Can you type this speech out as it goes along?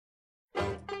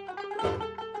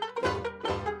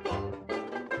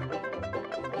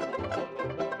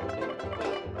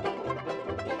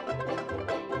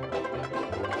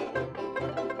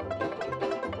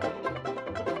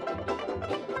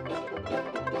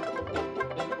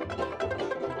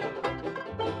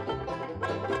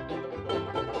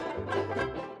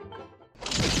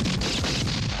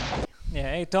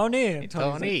hey, Tony. Hey, Tony's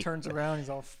Tony. like, turns around. He's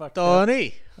all fucked Tony.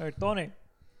 up. Hey, Tony.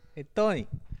 Hey, Tony.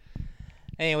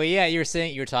 Anyway, yeah, you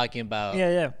were talking about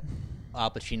Yeah. Al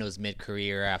Pacino's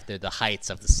mid-career after the heights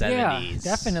of the 70s. Yeah,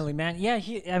 definitely, man. Yeah,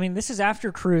 this is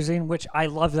after Cruising, which I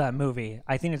love that movie.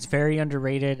 I think it's very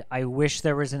underrated. I wish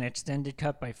there was an extended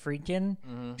cut by Friedkin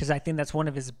because I think that's one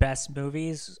of his best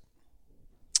movies.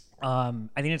 I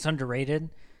think it's underrated,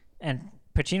 and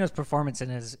Pacino's performance in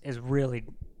it is really,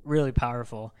 really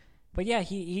powerful. But yeah,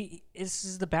 this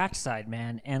is the backside,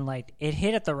 man, and like it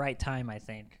hit at the right time, I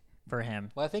think, for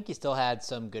him. Well, I think he still had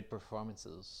some good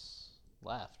performances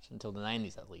left until the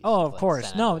 90s at least. Oh, of Like course.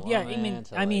 Son No, of a yeah, Woman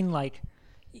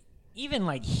even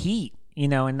like Heat, in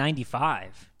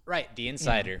 '95. Right, The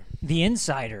Insider. The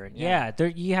Insider. Yeah. There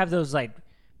you have those like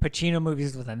Pacino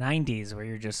movies of the 90s where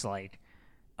you're just like,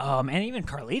 and even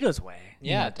Carlito's Way.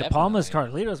 Yeah, De Palma's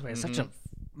definitely. Carlito's Way is such a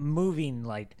moving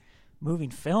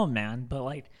film, man.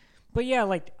 But yeah,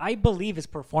 like I believe his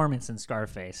performance in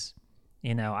Scarface.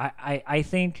 I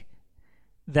think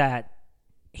that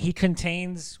he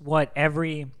contains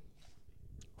watching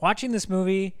this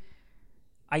movie,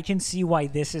 I can see why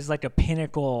this is like a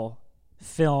pinnacle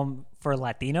film for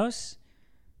Latinos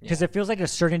because it feels like a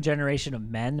certain generation of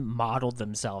men modeled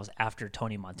themselves after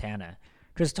Tony Montana.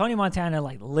 Because Tony Montana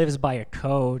like lives by a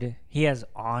code. He has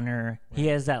honor. Right. He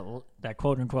has that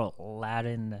quote unquote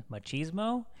Latin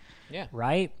machismo. Yeah.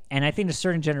 Right. And I think a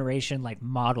certain generation like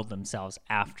modeled themselves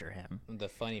after him. The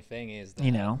funny thing is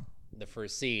that the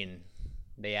first scene,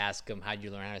 they ask him, "How'd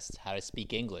you learn how to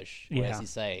speak English?" What does he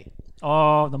say?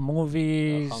 Oh, the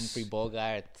movies. Humphrey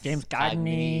Bogart, James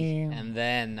Cagney, and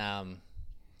then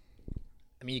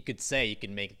you could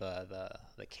make the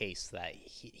case that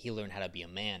he learned how to be a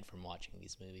man from watching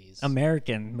these movies.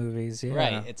 American movies, yeah.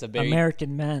 Right. It's a very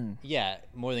American men. Yeah,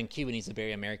 more than Cuban, he's a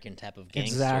very American type of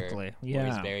gangster. Exactly. Yeah.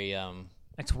 He's very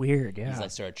It's weird, yeah. He's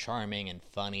like sort of charming and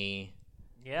funny.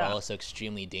 Yeah. But also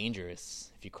extremely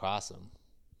dangerous if you cross him.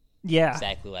 Yeah.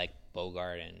 Exactly like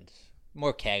Bogart and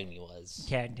more Cagney was.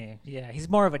 Cagney. Yeah. He's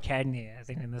more of a Cagney, I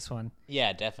think, in this one.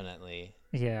 Yeah, definitely.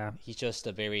 Yeah. He's just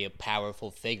a very powerful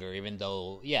figure, even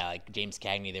though, like James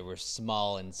Cagney, they were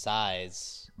small in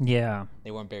size. Yeah.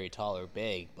 They weren't very tall or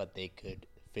big, but they could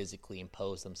physically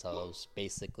impose themselves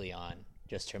basically on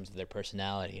just terms of their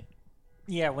personality.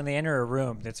 Yeah, when they enter a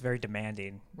room that's very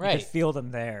demanding. Right. You can feel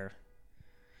them there.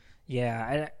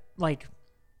 Yeah.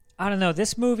 I don't know.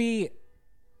 This movie,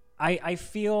 I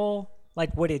feel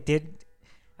like what it did.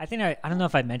 I don't know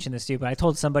if I mentioned this to you, but I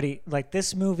told somebody, like,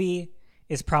 this movie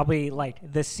is probably like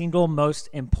the single most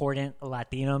important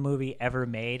Latino movie ever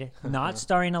made, not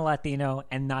starring a Latino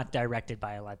and not directed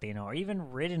by a Latino or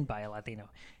even written by a Latino.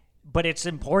 But it's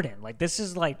important. Like, this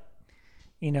is like,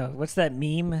 what's that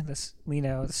meme? This,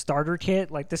 the starter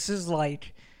kit. Like, this is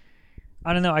like,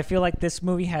 I don't know. I feel like this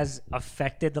movie has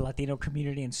affected the Latino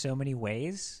community in so many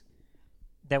ways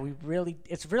that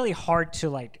it's really hard to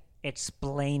like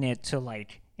explain it to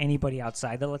like anybody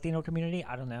outside the Latino community.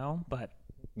 I don't know, but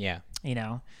yeah,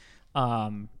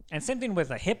 and same thing with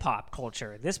the hip hop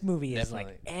culture. This movie is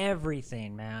Definitely. like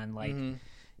everything, man. Like,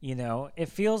 it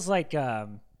feels like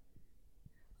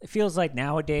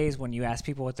nowadays when you ask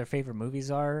people what their favorite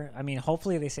movies are, I mean,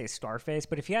 hopefully they say Scarface,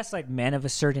 but if you ask like men of a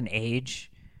certain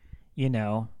age,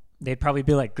 they'd probably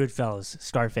be like Goodfellas,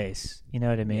 Scarface. You know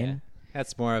what I mean? Yeah.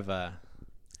 That's more of I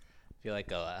feel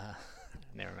like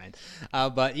never mind.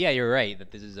 But yeah, you're right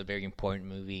that this is a very important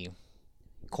movie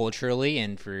culturally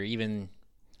and for even,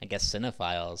 I guess,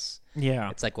 cinephiles. Yeah.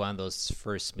 It's like one of those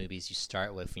first movies you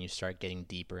start with when you start getting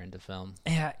deeper into film.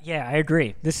 Yeah, I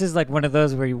agree. This is like one of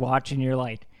those where you watch and you're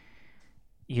like,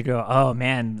 you go, oh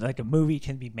man, like a movie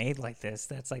can be made like this.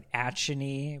 That's like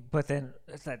action-y, but then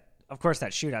of course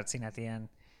that shootout scene at the end.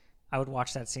 I would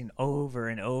watch that scene over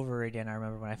and over again. I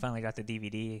remember when I finally got the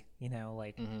DVD,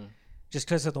 just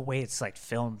because of the way it's like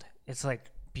filmed. It's like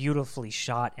beautifully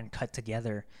shot and cut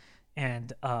together.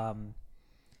 And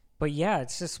but yeah,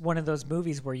 it's just one of those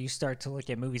movies where you start to look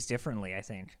at movies differently, I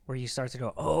think, where you start to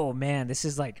go, oh man, this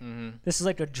is like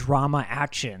a drama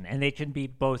action, and they can be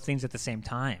both things at the same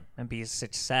time and be a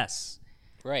success.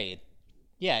 Right.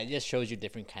 Yeah, it just shows you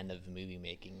different kind of movie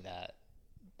making that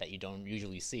you don't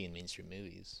usually see in mainstream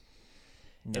movies.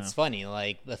 No. It's funny,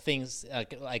 like the things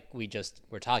like we just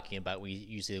were talking about, we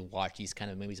usually watch these kind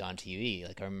of movies on TV.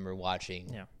 Like I remember watching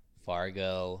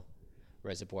Fargo,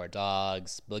 Reservoir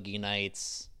Dogs, Boogie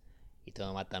Nights, Y Tu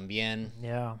Mamá También.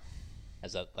 Yeah.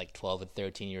 As a like 12 and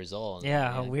 13 years old.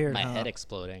 Yeah, how weird. My head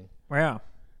exploding. Yeah.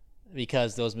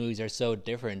 Because those movies are so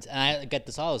different. And I get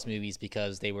to saw those movies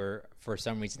because they were, for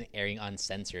some reason, airing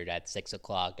uncensored at 6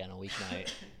 o'clock on a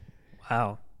weeknight.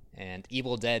 Wow. And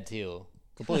Evil Dead, too.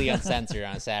 completely uncensored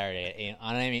on a Saturday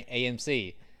on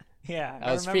AMC. Yeah,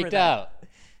 I was remember freaked that. out.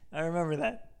 I remember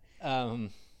that.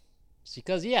 It's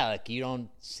because like you don't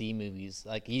see movies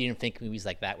like you didn't think movies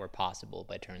like that were possible,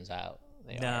 but it turns out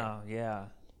they are. No, yeah.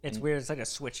 It's weird. It's like a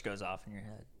switch goes off in your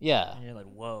head. Yeah, And you're like,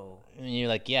 whoa. and you're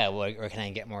like, yeah, well, where can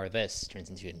I get more of this? Turns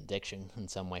into an addiction in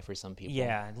some way for some people.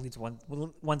 Yeah, it leads one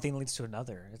thing leads to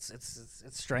another. It's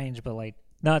strange, but like,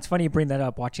 no, it's funny you bring that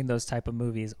up. Watching those type of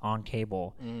movies on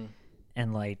cable,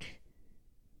 and like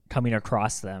coming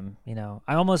across them,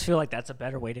 I almost feel like that's a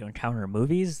better way to encounter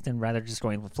movies than rather just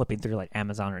flipping through like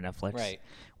Amazon or Netflix, Right.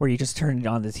 where you just turn it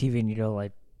on the TV and you go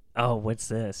like, oh, what's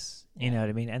this? You know what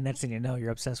I mean? And next thing you know,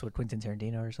 you're obsessed with Quentin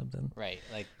Tarantino or something. Right.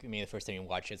 Like, I mean, the first time you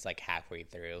watch it's like halfway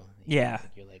through. Yeah.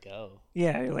 You're like, oh.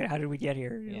 Yeah, you're like, how did we get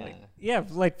here? You're Yeah. like, yeah,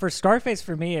 like for Scarface,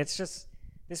 for me, it's just,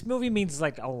 this movie means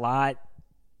like a lot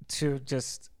to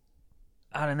just,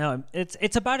 I don't know.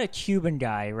 It's about a Cuban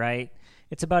guy, right?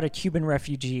 It's about a Cuban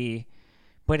refugee.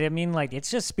 But I mean, like, it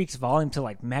just speaks volume to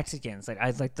like Mexicans.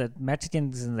 Like, the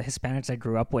Mexicans and the Hispanics I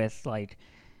grew up with, like,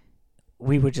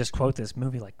 we would just quote this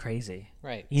movie like crazy.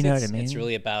 Right. You know what I mean? It's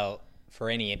really about, for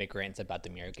any immigrant, it's about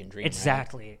the American dream.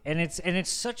 Exactly. Right? And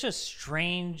it's such a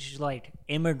strange like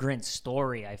immigrant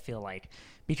story, I feel like,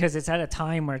 because it's at a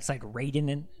time where it's like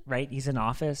Reagan, right? He's in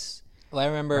office. Well, I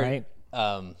remember right?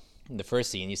 In the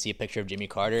first scene, you see a picture of Jimmy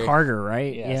Carter. Carter,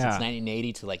 right? Yeah. Since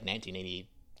 1980 to like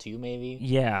 1982, maybe.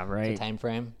 Yeah, right. Time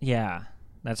frame. Yeah,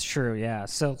 that's true. Yeah.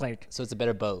 So like. So it's a bit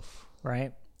of both.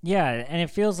 Right. Yeah, and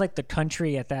it feels like the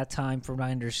country at that time, from what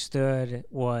I understood,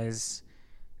 was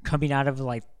coming out of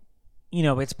like,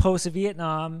 it's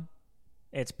post-Vietnam,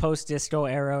 it's post-disco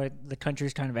era. The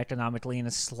country's kind of economically in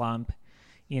a slump,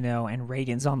 and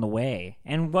Reagan's on the way.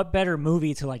 And what better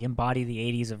movie to like embody the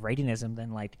 80s of Reaganism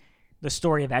than like the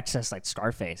story of excess, like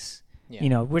Scarface,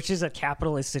 which is a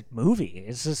capitalistic movie.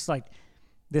 It's just like,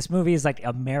 this movie is like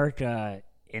America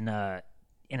in a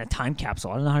time capsule.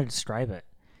 I don't know how to describe it.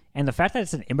 And the fact that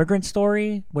it's an immigrant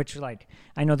story, which like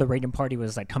I know the Reagan party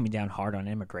was like coming down hard on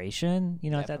immigration,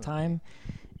 at that time.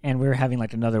 And we were having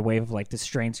like another wave of like this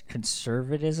strange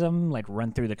conservatism like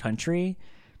run through the country.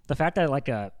 The fact that like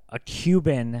a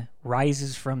Cuban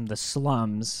rises from the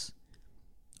slums,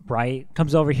 right,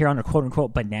 comes over here on a quote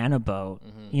unquote banana boat,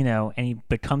 and he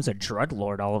becomes a drug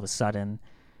lord all of a sudden.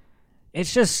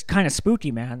 It's just kind of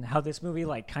spooky, man, how this movie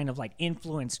like kind of like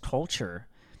influenced culture.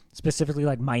 Specifically,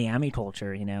 like Miami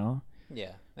culture,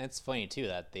 Yeah, it's funny too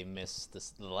that they miss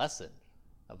the lesson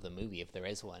of the movie, if there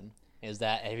is one. Is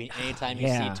that anytime you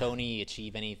see Tony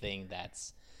achieve anything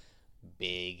that's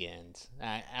big and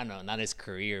I don't know, not his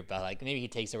career, but like maybe he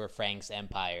takes over Frank's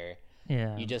empire.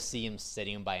 Yeah, you just see him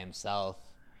sitting by himself,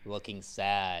 looking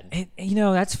sad. And,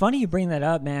 that's funny you bring that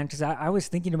up, man, because I was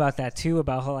thinking about that too,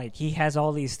 about how like he has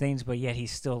all these things, but yet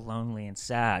he's still lonely and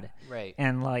sad. Right.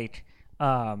 And like,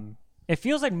 it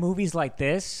feels like movies like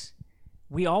this,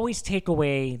 we always take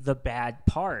away the bad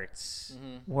parts.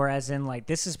 Whereas in like,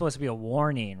 this is supposed to be a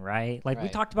warning, right? Like we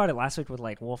talked about it last week with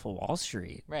like Wolf of Wall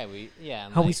Street. Right.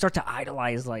 How we start to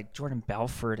idolize like Jordan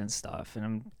Belfort and stuff.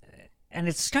 And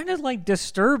it's kind of like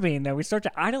disturbing that we start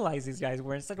to idolize these guys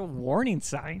where it's like a warning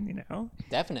sign,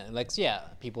 Definitely. Like,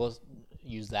 people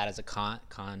use that as a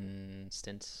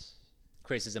constant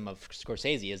criticism of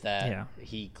Scorsese, is that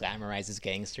he glamorizes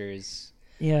gangsters.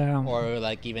 Yeah. Or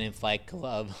like even in Fight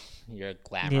Club, you're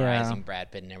glamorizing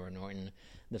Brad Pitt and Edward Norton.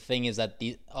 The thing is that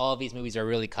all of these movies are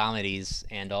really comedies,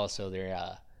 and also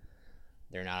they're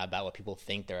not about what people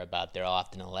think they're about. They're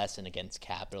often a lesson against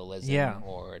capitalism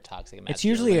or toxic masculinity. It's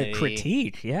usually a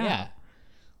critique. Yeah.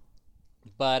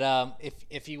 But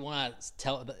if you want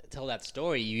to tell that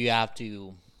story, you have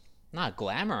to not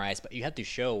glamorize, but you have to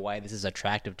show why this is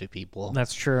attractive to people.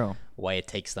 That's true. Why it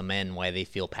takes them in, why they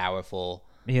feel powerful.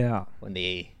 Yeah. When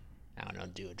they, I don't know,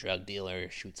 do a drug deal or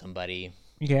shoot somebody.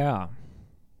 Yeah.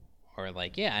 Or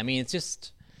like, I mean,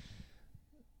 it's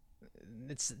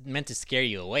meant to scare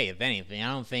you away, if anything.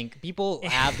 I don't think people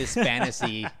have this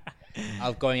fantasy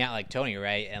of going out like Tony,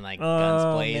 right? And like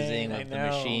guns blazing with the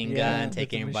machine gun,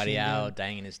 taking everybody out,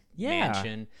 dying in his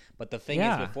mansion. But the thing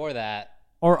is, before that,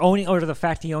 or the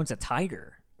fact he owns a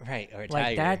tiger. Right, or a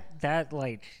like tiger. That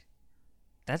like,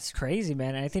 that's crazy,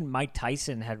 man. And I think Mike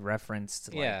Tyson had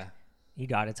referenced like he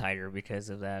got a tiger because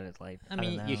of that. It's like, I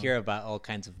mean, you hear about all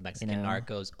kinds of Mexican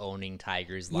narcos owning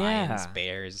tigers, lions,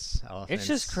 bears, elephants. It's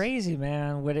just crazy,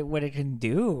 man. What it can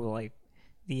do, like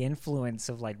the influence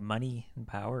of like money and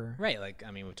power. Right. Like,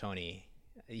 I mean, with Tony,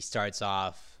 he starts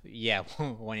off,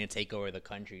 wanting to take over the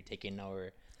country, taking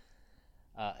over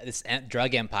this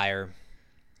drug empire.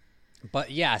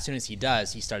 But as soon as he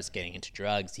does, he starts getting into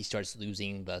drugs. He starts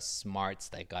losing the smarts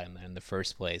that got him there in the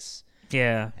first place.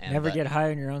 Yeah, And, never get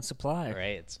high on your own supply.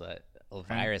 Right, it's what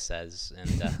Elvira says,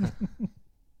 and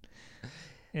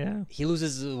Yeah. he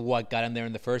loses what got him there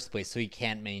in the first place, so he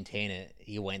can't maintain it.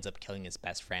 He winds up killing his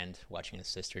best friend, watching his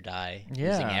sister die,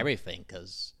 losing everything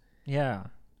because Yeah.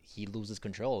 he loses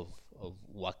control of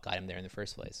what got him there in the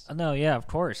first place. No, yeah, of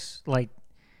course. Like,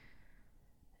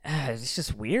 it's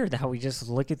just weird how we just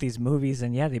look at these movies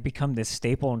and, yeah, they become this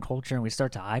staple in culture and we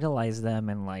start to idolize them.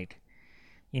 And, like,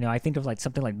 you know, I think of, like,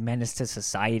 something like Menace to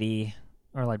Society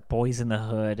or, like, Boys in the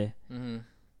Hood. Mm-hmm.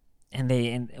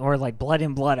 Or like Blood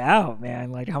In, Blood Out,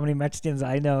 man. Like, how many Mexicans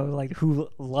I know, like, who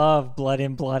love Blood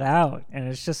In, Blood Out. And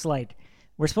it's just like,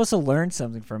 we're supposed to learn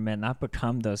something from it, not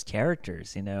become those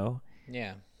characters, you know?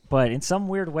 Yeah. But in some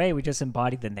weird way, we just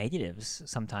embody the negatives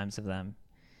sometimes of them,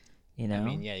 you know? I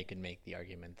mean, yeah, you could make the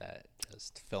argument that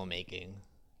just filmmaking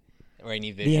or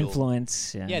any visual... The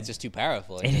influence, Yeah, it's just too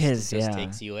powerful. It just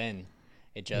takes you in.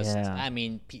 It just... I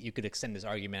mean, you could extend this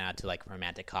argument out to, like,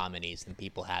 romantic comedies and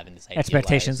people having this idealized...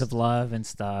 expectations of love and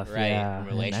stuff. Right, yeah,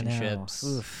 relationships.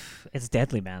 Oof, it's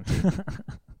deadly, man.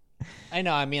 I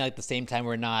know. I mean, like, at the same time,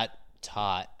 we're not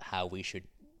taught how we should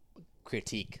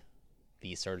critique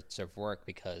these sorts of work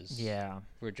because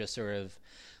we're just sort of...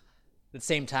 At the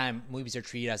same time, movies are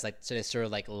treated as like sort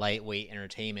of like lightweight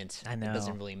entertainment. I know. It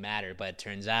doesn't really matter, but it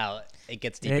turns out it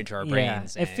gets deep into our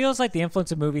brains. It feels like the influence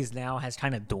of movies now has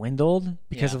kind of dwindled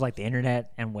because Yeah. of like the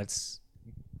internet and what's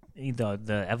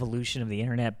the evolution of the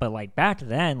internet. But like back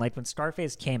then, like when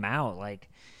Scarface came out, like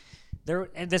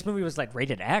and this movie was like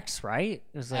rated X, right?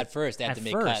 It was like, At first, they had to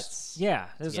make cuts. Yeah,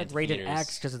 it was get like into rated theaters.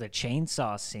 X because of the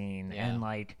chainsaw scene Yeah. and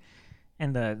like.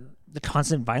 And the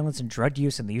constant violence and drug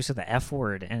use and the use of the F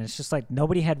word, and it's just like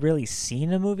nobody had really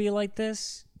seen a movie like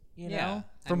this, you Yeah, know.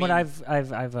 I From what mean-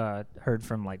 I've heard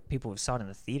from like people who saw it in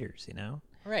the theaters, you know.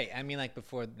 Right. I mean, like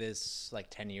before this,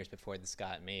 like 10 years before this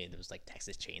got made, there was like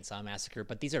Texas Chainsaw Massacre,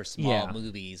 but these are small Yeah.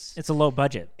 movies It's a low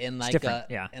budget. in It's like different,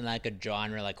 in like a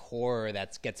genre like horror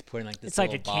that gets put in like this. It's like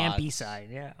a little campy box. side,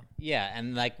 yeah. Yeah,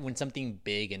 and like when something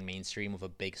big and mainstream with a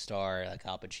big star like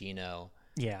Al Pacino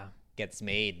Yeah. gets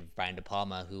made, Brian De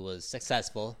Palma, who was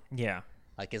successful, Yeah.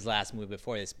 like his last movie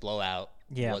before this, Blowout,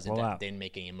 Yeah, Blowout. didn't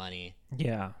make any money.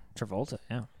 Yeah. Travolta,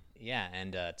 yeah. Yeah,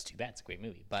 and it's too bad. It's a great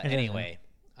movie, but It is, anyway,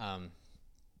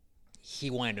 he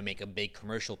wanted to make a big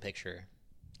commercial picture.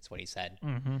 That's what he said.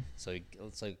 Mm-hmm. So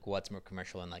it's like, what's more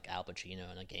commercial than like Al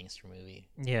Pacino in a gangster movie?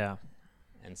 Yeah.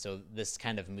 And so this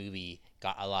kind of movie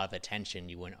got a lot of attention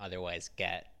you wouldn't otherwise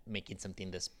get, making something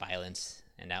this violent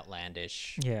and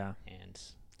outlandish. Yeah. And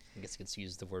I guess you could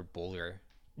use the word bolder.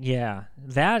 Yeah.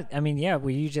 That, I mean, yeah,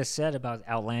 what you just said about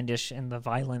outlandish and the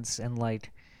violence and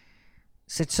like,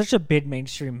 it's such a big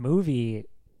mainstream movie,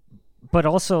 but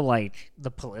also like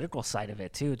the political side of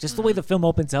it too. Just the way the film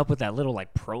opens up with that little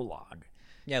like prologue.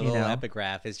 Yeah, a You little know?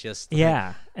 epigraph is just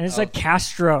Yeah. And it's like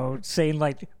Castro saying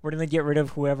like, we're going to get rid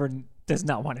of whoever does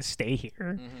not want to stay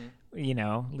here, you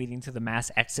know, leading to the mass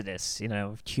exodus, you know,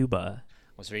 of Cuba.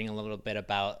 I was reading a little bit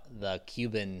about the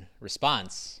Cuban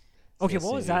response. to Okay, this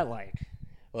what was movie. that like?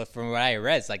 Well, from what I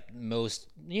read, it's like most,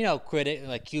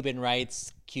 like Cuban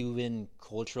rights, Cuban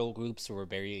cultural groups were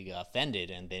very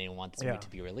offended, and they didn't want this movie to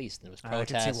be released. And there was I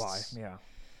protests. can see why. Yeah.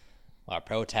 A lot of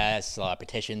protests, a lot of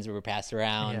petitions were passed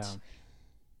around. Yeah.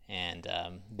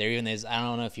 And there even is, I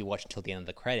don't know if you watch until the end of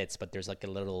the credits, but there's like a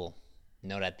little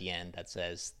note at the end that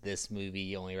says this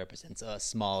movie only represents a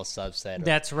small subset of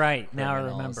That's right. Now I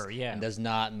criminals remember. Yeah. and does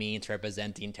not mean to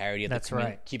represent the entirety of That's the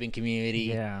right. Cuban community.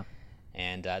 Yeah.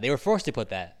 And they were forced to put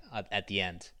that at the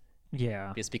end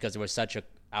Yeah. just because there was such an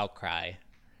outcry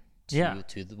to, Yeah.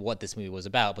 what this movie was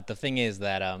about. But the thing is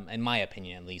that, in my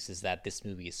opinion at least, is that this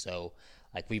movie is so,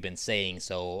 like we've been saying,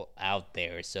 so out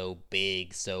there, so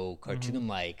big, so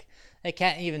cartoon-like. It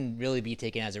can't even really be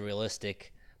taken as a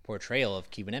realistic portrayal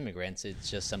of Cuban immigrants. It's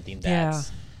just something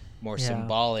that's more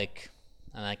symbolic,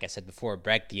 and like I said before,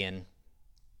 Brechtian,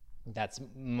 that's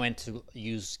meant to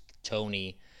use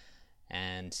Tony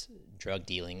and drug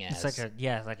dealing as It's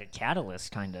like a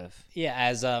catalyst kind of.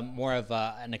 as more of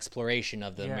an exploration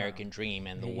of the American dream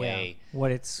and the way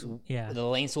What it's the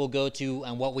lengths we'll go to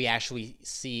and what we actually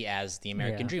see as the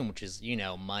American Yeah. dream, which is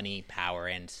money, power,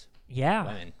 and yeah.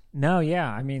 women. No, yeah.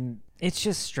 I mean, it's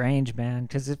just strange, man,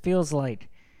 because it feels like,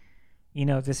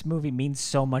 this movie means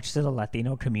so much to the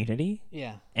Latino community,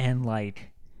 Yeah, and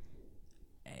like,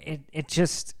 it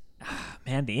just,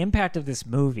 man, the impact of this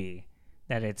movie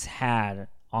that it's had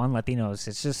on Latinos,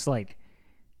 it's just like,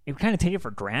 we kind of take it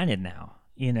for granted now,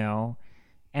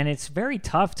 and it's very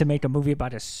tough to make a movie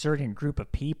about a certain group of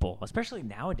people, especially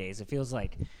nowadays. It feels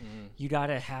like you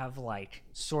gotta have like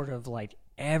sort of like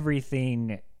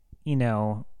everything,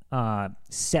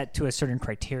 set to a certain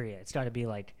criteria. It's got to be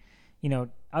like, you know,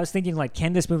 I was thinking like,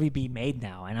 can this movie be made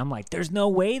now? And I'm like, there's no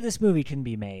way this movie can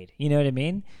be made. You know what I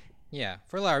mean? Yeah,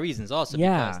 for a lot of reasons. Also,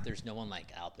 because there's no one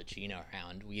like Al Pacino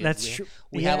around. We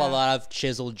have a lot of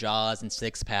chiseled jaws and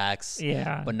six packs.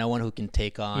 Yeah, but no one who can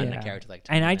take on a character like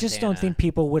Tony And I Montana. just don't think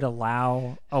people would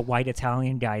allow a white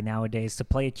Italian guy nowadays to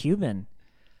play a Cuban.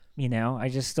 You know, I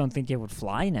just don't think it would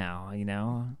fly now. You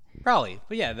know, probably,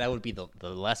 but yeah, that would be the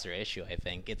lesser issue. I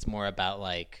think it's more about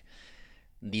like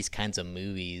these kinds of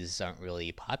movies aren't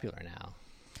really popular now.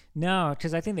 No,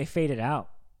 because I think they faded out.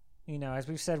 You know, as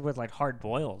we've said with like Hard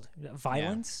Boiled,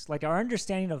 violence, like our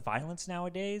understanding of violence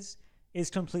nowadays is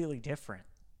completely different.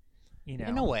 You know,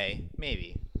 in a way,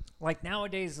 maybe. Like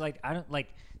nowadays, like I don't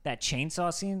like that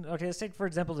chainsaw scene. Okay, let's take for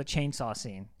example the chainsaw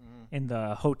scene in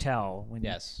the hotel when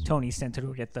Tony's sent to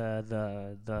go get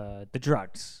the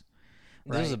drugs.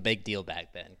 Right? This was a big deal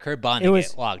back then. Kurt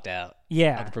Vonnegut walked out.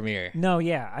 Yeah, at the premiere. No,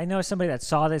 yeah, I know somebody that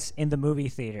saw this in the movie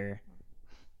theater,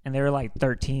 and they were like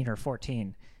 13 or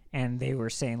 14. And they were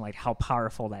saying like how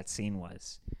powerful that scene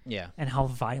was, and how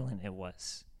violent it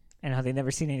was, and how they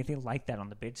never seen anything like that on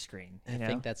the big screen. I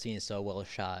think that scene is so well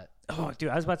shot. Oh, dude,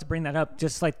 I was about to bring that up.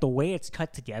 Just like the way it's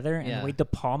cut together and the way De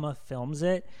Palma films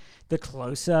it, the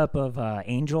close up of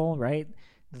Angel, right,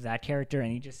 that character,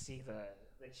 and you just see the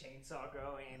chainsaw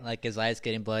going, like his eyes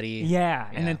getting bloody. Yeah,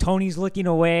 and then Tony's looking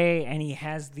away, and he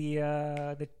has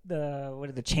the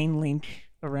chain link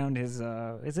around his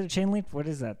is it a chain link? What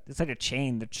is that? It's like a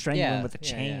chain. They're strangling with a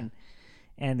chain.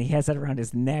 And he has that around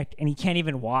his neck, and he can't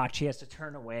even watch. He has to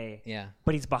turn away. Yeah.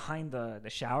 But he's behind the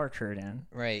shower curtain.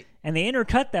 Right. And they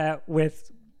intercut that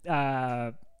with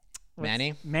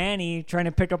Manny trying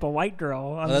to pick up a white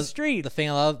girl on the street. The thing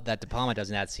I love that De Palma does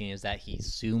in that scene is that he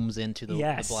zooms into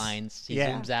the blinds. He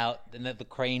zooms out, and then the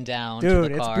crane down to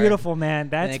the car. It's beautiful, man.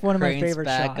 That's one of my favorite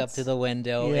shots. Back up to the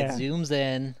window. It zooms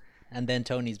in. And then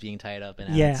Tony's being tied up in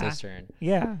Alan's cistern.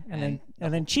 Yeah, and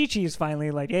then Chi-Chi's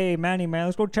finally like, "Hey, Manny, man,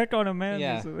 let's go check on him, man."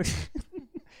 Yeah.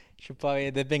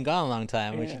 They've been gone a long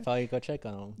time. We should probably go check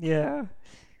on them. Yeah.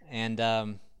 And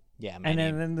Manny and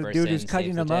then the dude who's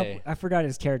cutting him up, I forgot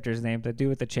his character's name. The dude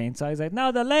with the chainsaw. He's like,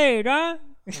 "Now the leg, huh?"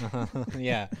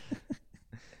 Yeah.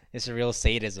 It's a real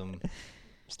sadism.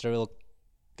 It's a real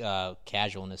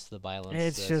casualness to the violence.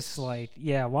 It's just like,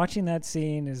 watching that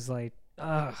scene is like.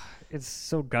 It's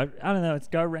so I don't know. It's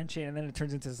gut wrenching, and then it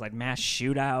turns into this like mass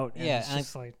shootout. And it's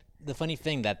just like the funny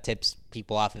thing that tips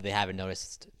people off if they haven't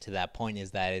noticed to that point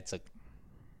is that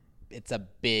it's a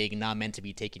big, not meant to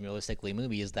be taken realistically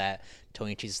movie. Is that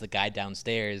Tony chases the guy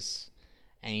downstairs,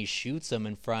 and he shoots him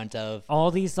in front of all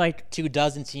these like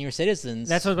 24 senior citizens.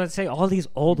 That's what I was about to say. All these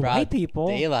old white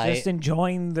people just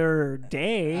enjoying their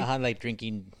day, like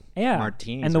drinking.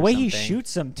 Martinis and the way he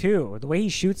shoots him too. The way he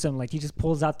shoots him, like he just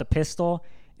pulls out the pistol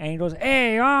and he goes,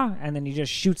 "Hey, and then he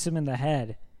just shoots him in the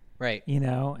head. Right. You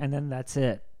know, and then that's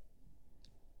it.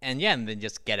 And and then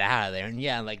just get out of there.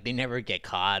 And like they never get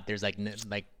caught. There's like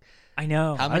I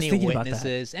know. How many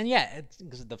witnesses? And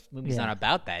because the movie's not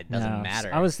about that. It doesn't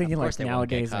matter. I was thinking like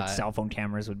nowadays, like cell phone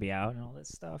cameras would be out and all this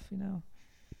stuff. You know.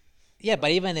 Yeah,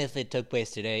 but even if it took place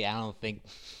today, I don't think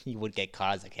he would get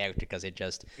caught as a character because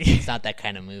it's not that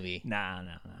kind of movie. No.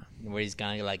 Where he's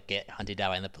gonna like get hunted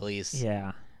down by the police.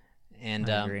 Yeah, and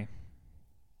I agree.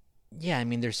 Yeah, I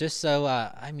mean, there's just so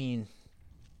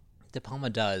De Palma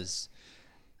does.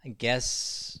 I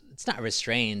guess it's not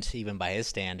restrained even by his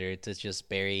standards. It's just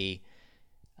very.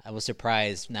 I was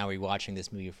surprised now rewatching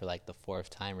this movie for like the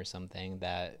fourth time or something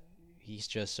that he's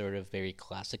just sort of very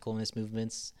classical in his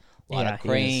movements. A lot of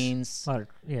cranes.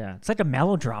 It's like a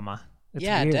melodrama. It's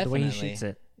weird definitely. The way he shoots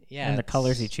it. Yeah, and the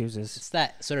colors he chooses. It's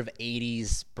that sort of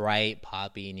 80s bright,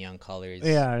 poppy, neon colors.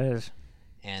 Yeah, it is.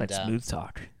 And it's like Smooth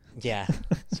Talk. Yeah,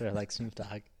 sort of like Smooth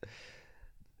Talk.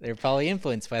 They're probably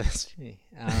influenced by this movie.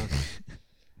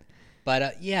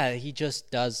 But he just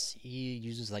does. He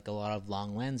uses like a lot of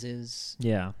long lenses.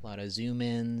 Yeah, a lot of zoom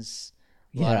ins.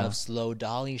 A lot of slow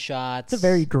dolly shots. It's a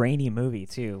very grainy movie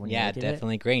too. When you look at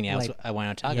definitely grainy. I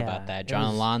want to talk about that.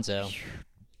 John Alonzo,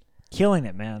 killing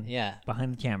it, man. Yeah,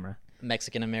 behind the camera.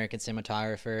 Mexican American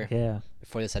cinematographer. Yeah.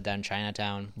 Before this, had done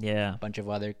Chinatown. Yeah. A bunch of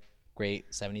other great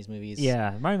 70s movies.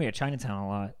 Yeah, reminded me of Chinatown a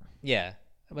lot. Yeah,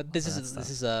 but this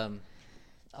is a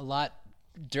lot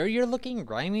dirtier looking,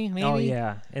 grimy, maybe. Oh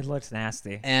yeah, it looks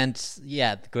nasty. And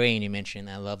the grain you mentioned,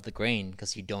 I love the grain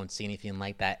because you don't see anything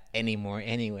like that anymore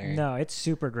anywhere. No, it's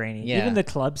super grainy. Yeah. Even the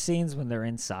club scenes when they're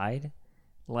inside,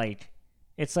 like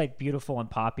it's like beautiful and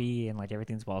poppy and like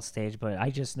everything's well staged, but I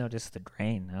just noticed the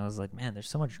grain. I was like, man, there's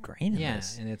so much grain in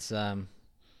this. And it's I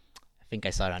think I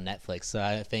saw it on Netflix, so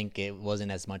I think it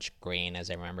wasn't as much grain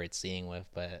as I remember it seeing with,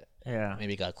 but Yeah.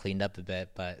 maybe it got cleaned up a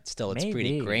bit, but still it's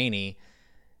pretty Maybe. grainy.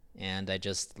 And I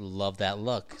just love that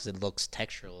look because it looks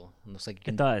textural. It looks like you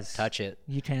can It does. touch it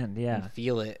You can, yeah. and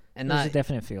feel it. And There's a not,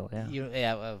 definite feel,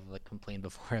 yeah. I've like complained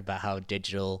before about how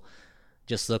digital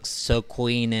just looks so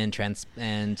clean and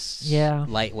Yeah.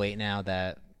 lightweight now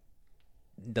that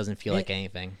it doesn't feel like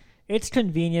anything. It's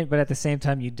convenient, but at the same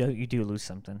time, you do lose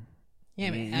something.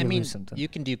 Yeah, You I mean, lose something. you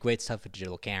can do great stuff with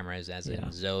digital cameras, as Yeah.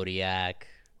 in Zodiac,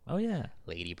 Oh yeah,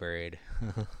 Lady Bird.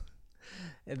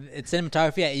 It's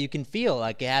cinematography. Yeah, you can feel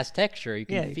like it has texture. You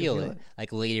can, Yeah, you can feel, feel it. it.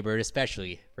 Like Lady Bird,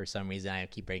 especially for some reason, I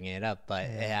keep bringing it up, but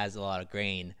it has a lot of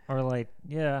grain. or like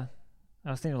yeah,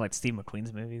 I was thinking like Steve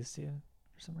McQueen's movies too,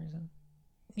 for some reason.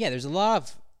 Yeah, there's a lot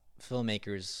of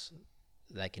filmmakers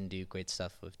that can do great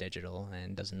stuff with digital,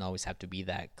 and it doesn't always have to be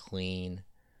that clean.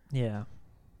 Yeah.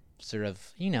 Sort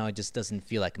of, it just doesn't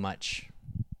feel like much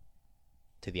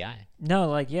to the eye. No,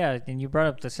 like yeah, and you brought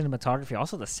up the cinematography,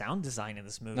 also the sound design in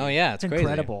this movie. Oh yeah, it's crazy.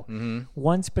 incredible. Mm-hmm.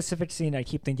 One specific scene I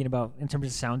keep thinking about in terms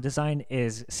of sound design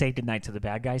is "Say Goodnight to the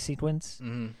Bad Guy" sequence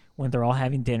Mm-hmm. when they're all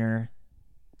having dinner.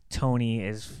 Tony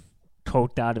is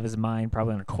coked out of his mind,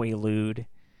 probably on a Quaalude.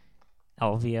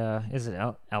 Elvira, is it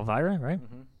Elvira, right?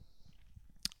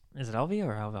 Mm-hmm. Is it Elvira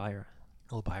or Elvira?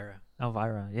 Elvira.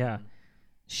 Elvira, yeah.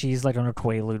 She's like on a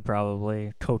Quaalude,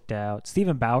 probably coked out.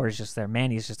 Stephen Bauer's just there.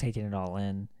 Manny's just taking it all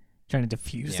in, trying to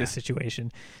diffuse Yeah. the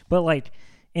situation. But like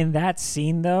in that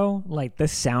scene, though, like the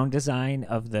sound design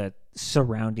of the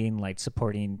surrounding, like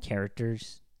supporting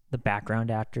characters, the background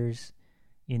actors,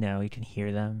 you can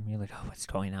hear them. You're like, oh, what's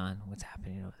going on? What's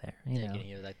happening over there? You You know, can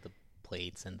hear like the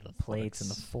plates and the plates and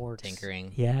the forks,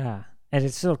 tinkering. Yeah, and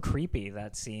it's so creepy,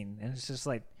 that scene, and it's just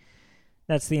like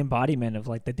that's the embodiment of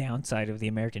like the downside of the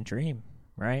American dream.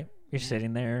 Right? You're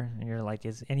sitting there and you're like,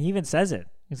 and he even says it.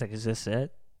 He's like, is this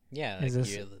it? Yeah, Is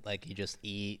you just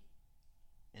eat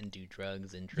and do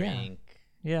drugs and drink.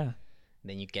 Yeah.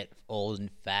 Then you get old and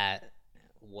fat.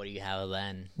 What do you have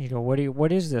then? You go,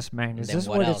 what is this, man? Is Then this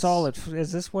what what it's all else?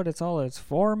 is this what it's all it's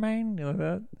for, man? You know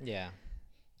that? Yeah,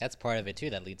 that's part of it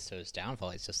too. That leads to his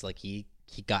downfall. It's just like he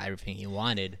got everything he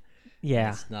wanted.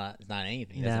 Yeah. It's not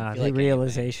anything. It doesn't No, feel the like anything.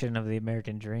 realization of the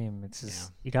American dream. It's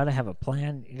just you gotta have a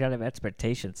plan, you gotta have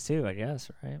expectations too, I guess,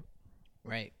 right?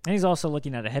 Right. And he's also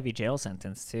looking at a heavy jail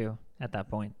sentence too at that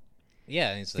point.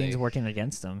 Yeah, it's Things like, working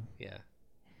against him. yeah.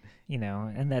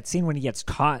 And that scene when he gets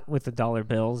caught with the dollar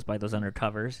bills by those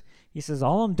undercovers, he says,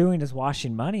 all I'm doing is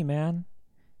washing money, man.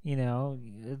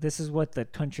 This is what the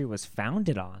country was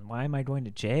founded on. Why am I going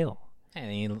to jail? And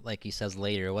he says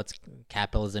later, what's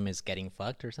capitalism is getting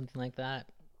fucked or something like that.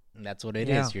 And that's what it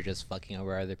Yeah. is. You're just fucking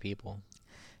over other people.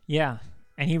 Yeah.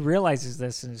 And he realizes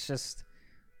this, and it's just,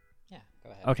 Yeah, go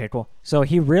ahead. okay, cool. So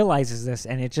he realizes this,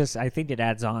 and I think it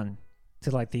adds on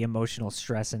to like the emotional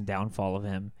stress and downfall of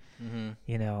him,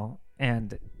 Mm-hmm.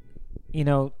 and,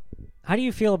 how do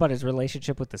you feel about his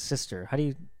relationship with the sister? How do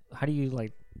you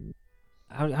like,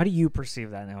 how do you perceive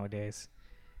that nowadays?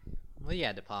 Well,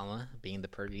 yeah, De Palma, being the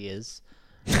perv he is,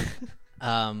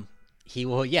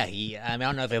 I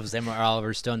don't know if it was him or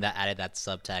Oliver Stone that added that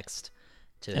subtext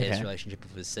to his Okay. relationship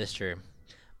with his sister,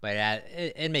 but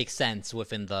it makes sense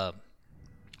within the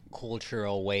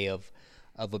cultural way of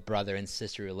a brother and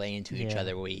sister relating to each Yeah.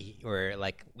 other. Or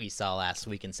like we saw last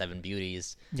week in Seven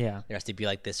Beauties, Yeah. there has to be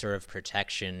like this sort of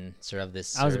protection, sort of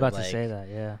this. I was sort of, about to like, say that,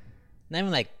 yeah. not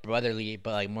even like brotherly,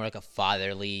 but like more like a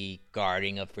fatherly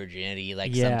guarding of virginity,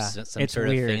 like Yeah, some it's sort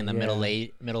of weird, thing in the yeah.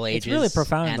 Middle Ages. It's really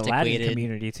profound in the Latin antiquated,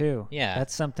 community too. Yeah.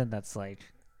 That's something that's like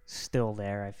still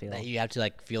there, I feel. that you have to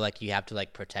like feel like you have to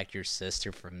like protect your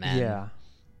sister from men. Yeah.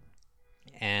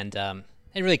 And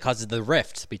it really causes the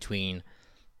rift between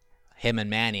him and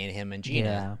Manny and him and Gina.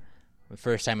 Yeah. The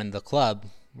first time in the club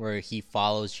where he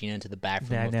follows Gina into the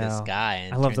bathroom I with this know. guy.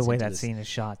 And I love the turns way into that this scene is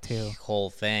shot too.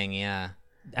 whole thing, yeah.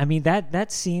 I mean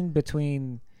that scene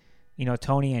between,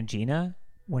 Tony and Gina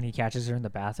when he catches her in the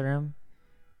bathroom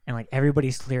and like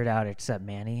everybody's cleared out except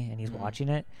Manny and he's watching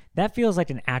it. That feels like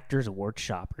an actor's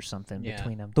workshop or something Yeah.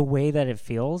 between them. The way that it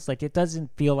feels, like it doesn't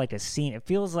feel like a scene. It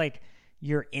feels like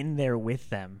you're in there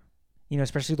with them.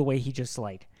 Especially the way he just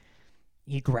like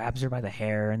he grabs her by the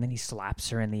hair and then he slaps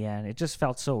her in the end. It just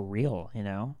felt so real,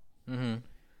 Mm-hmm.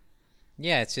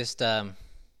 Yeah, it's just like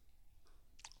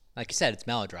you said, it's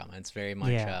melodrama. It's very much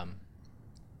Yeah.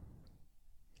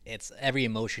 It's every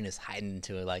emotion is heightened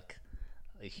into like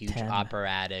a huge 10.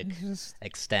 operatic Just-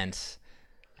 extent,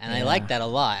 and I Yeah. like that a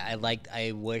lot.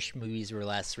 I wish movies were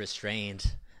less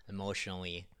restrained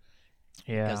emotionally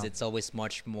Yeah. because it's always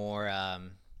much more.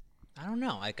 I don't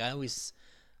know. Like I always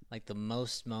like the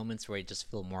most moments where I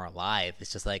just feel more alive.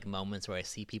 It's just like moments where I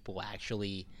see people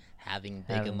actually having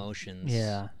big emotions.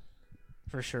 Yeah,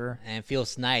 for sure. And it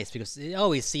feels nice because it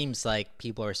always seems like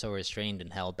people are so restrained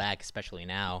and held back, especially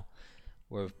now,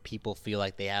 where people feel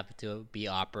like they have to be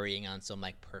operating on some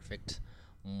like perfect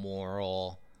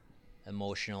moral,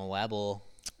 emotional level.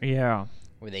 Yeah.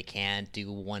 Where they can't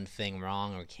do one thing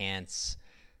wrong or can't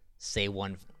say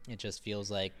one. It just feels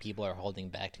like people are holding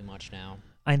back too much now.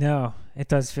 I know. It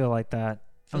does feel like that.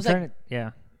 I'm trying to,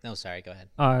 yeah. No, sorry, go ahead.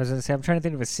 Oh, I was going to say, I'm trying to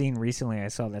think of a scene recently I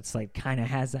saw that's like kind of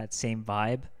has that same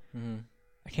vibe. Mm-hmm.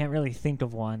 I can't really think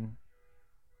of one.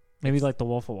 Maybe like The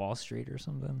Wolf of Wall Street or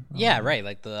something. Yeah, right.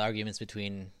 Like the arguments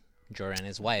between Jordan and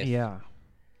his wife. Yeah.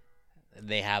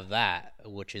 They have that,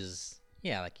 which is,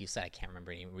 yeah, like you said, I can't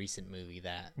remember any recent movie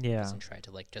that doesn't try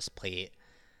to like just play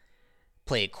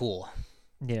it cool.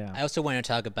 Yeah. I also want to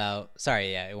talk about,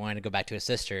 I wanted to go back to his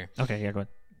sister. Okay, yeah, go ahead.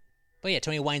 But yeah,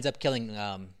 Tony winds up killing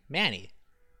Manny.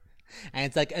 And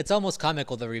it's like, it's almost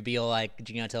comical, the reveal, like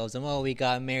Gino tells him, oh, we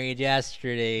got married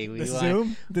yesterday.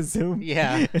 The Zoom?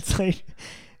 Yeah. It's like,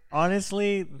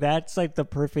 honestly, that's like the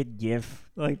perfect gif.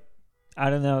 Like, I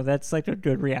don't know, that's like a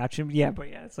good reaction. Yeah, but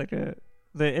yeah, it's like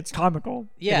it's comical.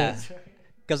 Yeah.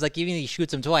 Because like even he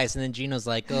shoots him twice, and then Gino's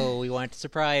like, "Oh, we wanted to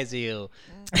surprise you."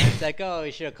 And it's like, "Oh,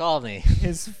 you should have called me."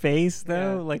 His face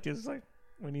though, like just like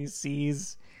when he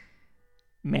sees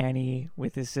Manny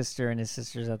with his sister, and his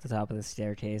sister's at the top of the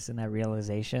staircase, and that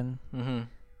realization,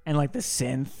 and like the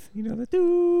synth, the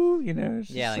doo, it's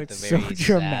just, like the so very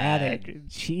dramatic. sad.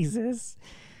 Jesus,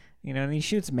 and he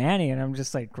shoots Manny, and I'm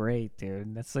just like, great,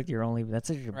 dude. That's like your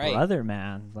brother,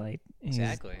 man. Like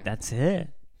exactly, that's it.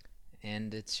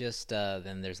 And it's just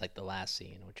then there's like the last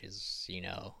scene, which is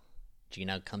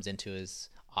Gino comes into his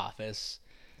office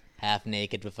half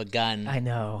naked with a gun. I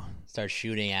know. Starts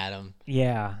shooting at him.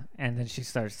 Yeah, and then she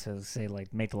starts to say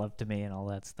like "make love to me" and all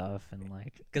that stuff, and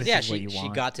like because she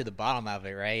got to the bottom of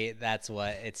it, right? That's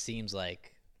what it seems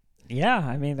like. Yeah,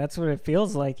 I mean that's what it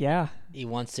feels like. Yeah, he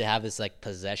wants to have this like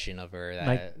possession of her. That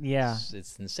like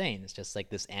it's insane. It's just like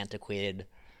this antiquated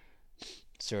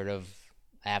sort of.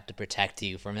 I have to protect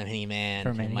you from any man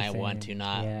who might want to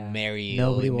not marry you.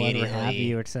 Nobody immediately. will ever have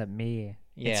you except me.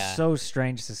 Yeah. It's so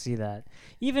strange to see that.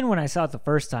 Even when I saw it the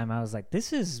first time, I was like,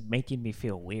 this is making me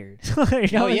feel weird.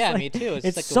 Me too.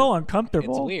 It's like so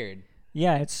uncomfortable. It's weird.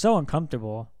 Yeah, it's so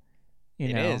uncomfortable.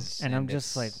 It is. And I'm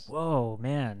just like, whoa,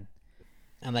 man.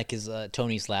 And like his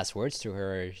Tony's last words to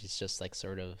her, he's just like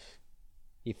sort of,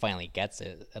 he finally gets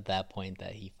it at that point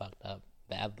that he fucked up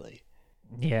badly.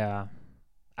 Yeah.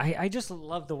 I just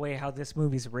love the way how this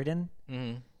movie's written.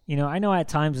 Mm-hmm. I know at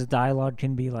times the dialogue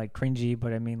can be like cringy,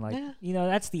 but I mean, like,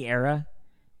 that's the era.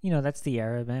 That's the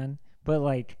era, man. But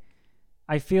like,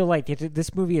 I feel like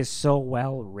this movie is so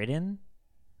well written,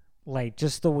 like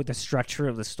just the structure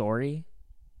of the story,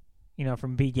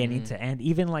 from beginning to end.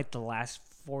 Even like the last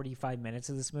 45 minutes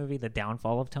of this movie, the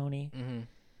downfall of Tony.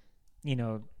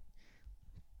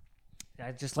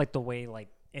 I just like the way like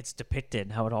it's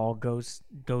depicted, how it all goes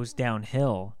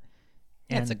downhill.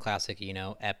 Yeah, it's a classic,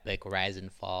 epic rise and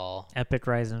fall. Epic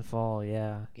rise and fall,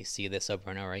 yeah. You see this over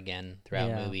and over again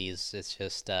throughout movies. It's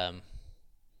just,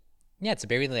 it's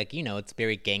very like, it's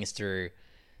very gangster,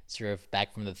 sort of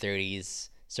back from the 30s,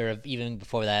 sort of even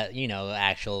before that,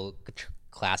 actual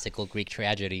classical Greek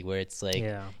tragedy where it's like,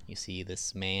 you see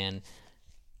this man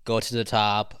go to the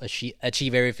top,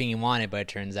 achieve everything he wanted, but it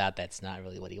turns out that's not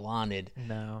really what he wanted.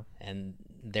 No. And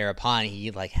thereupon he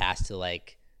like has to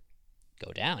like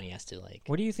go down. He has to like.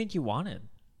 What do you think you wanted?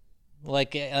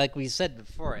 Like we said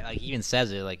before, like he even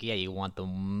says it. Like, yeah, you want the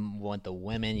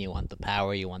women, you want the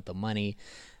power, you want the money,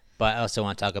 but I also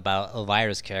want to talk about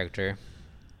Elvira's character.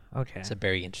 Okay. It's a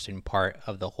very interesting part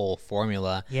of the whole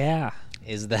formula. Yeah.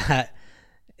 Is that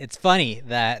it's funny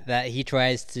that he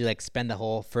tries to like spend the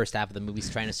whole first half of the movie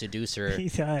trying to seduce her. He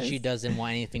does. She doesn't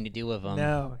want anything to do with him.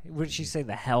 No. What did she say?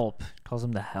 The help. Calls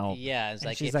him the help. Yeah, it's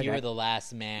like if you were the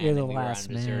last man, you're the we last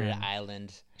were on a deserted man.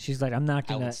 Island. She's like, I'm not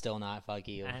gonna. I would still not fuck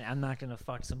you. I'm not gonna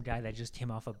fuck some guy that just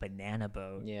came off a banana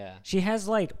boat. Yeah. She has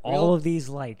like all of these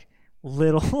like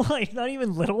little like not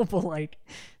even little but like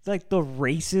the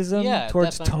racism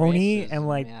towards Tony and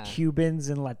like Cubans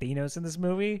and Latinos in this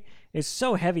movie is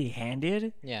so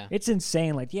heavy-handed. Yeah, it's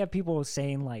insane. Like you have people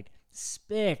saying like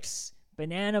Spix,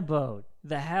 banana boat,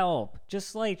 the help,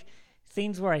 just like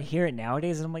things where I hear it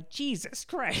nowadays and I'm like, Jesus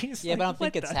Christ. Yeah, like, but I don't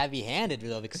think it's heavy-handed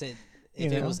though, because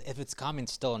if it's common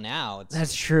still now,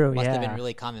 that's true. Must have been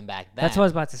really common back then. That's what I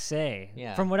was about to say.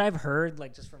 Yeah, from what I've heard,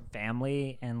 like just from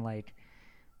family and like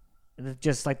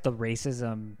just like the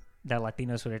racism that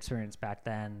Latinos would experience back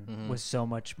then was so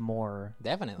much more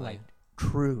definitely like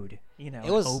crude, it and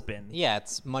was open. Yeah,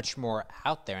 it's much more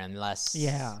out there and less.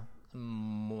 Yeah.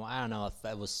 I don't know if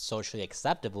it was socially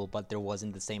acceptable, but there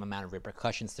wasn't the same amount of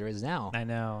repercussions there is now. I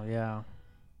know. Yeah.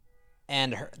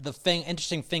 And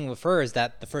interesting thing with her is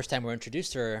that the first time we're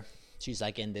introduced to her, she's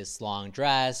like in this long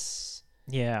dress,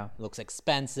 Yeah. looks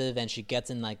expensive, and she gets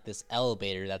in like this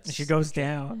elevator that's. She goes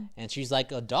down. And she's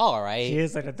like a doll, right? She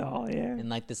is like a doll. Yeah. In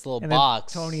like this little And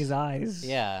box. then Tony's eyes.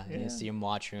 Yeah, and you see him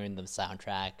watching her in the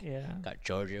soundtrack. Yeah. Got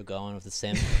Giorgio going with the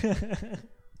synth.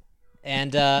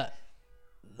 And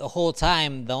the whole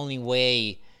time, the only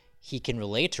way he can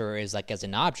relate to her is like as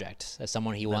an object, as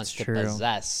someone he wants to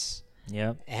possess.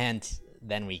 Yep. And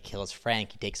then when he kills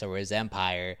Frank, he takes over his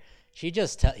empire. He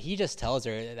just tells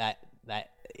her that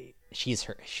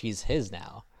she's his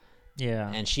now.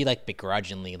 Yeah. And she like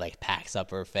begrudgingly like packs up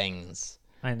her things.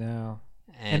 I know.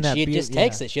 And she just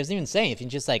takes it. She doesn't even say anything.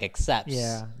 She just like accepts.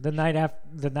 Yeah. The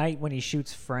night when he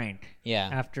shoots Frank. Yeah.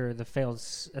 After the failed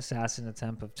assassin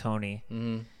attempt of Tony.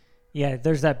 Mm-hmm. Yeah,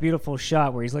 there's that beautiful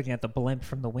shot where he's looking at the blimp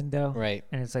from the window. Right.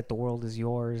 And it's like the world is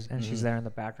yours, and she's there in the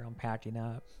background packing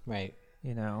up. Right.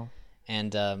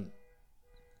 And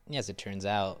as it turns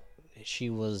out, she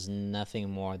was nothing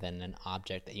more than an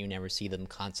object that you never see them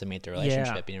consummate the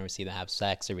relationship. Yeah. You never see them have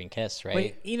sex or even kiss,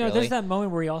 right? But, there's that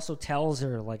moment where he also tells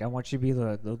her, like, I want you to be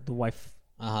the wife,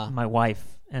 my wife,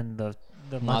 and the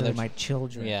mother of my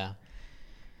children. Yeah.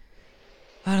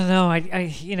 I don't know.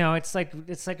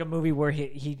 It's like a movie where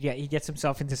he gets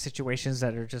himself into situations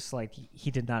that are just like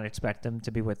he did not expect them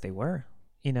to be what they were.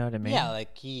 You know what I mean? Yeah,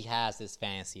 like he has this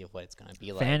fantasy of what it's gonna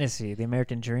be like. Fantasy, the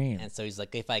American dream. And so he's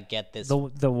like, if I get this,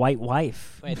 the white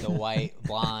wife, right, the white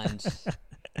blonde,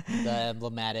 the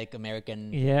emblematic American,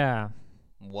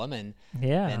 woman,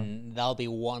 then that'll be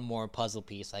one more puzzle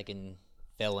piece I can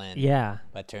fill in. Yeah.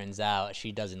 But turns out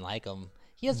she doesn't like him.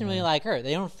 He doesn't really like her.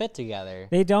 They don't fit together.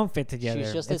 They don't fit together.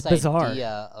 She's just it's this bizarre.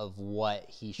 idea of what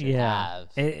he should have.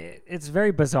 It's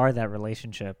very bizarre, that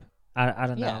relationship. I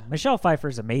don't know. Michelle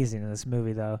Pfeiffer's amazing in this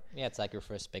movie, though. Yeah, it's like her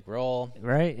first big role.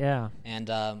 Right, yeah. And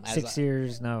 8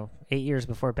 years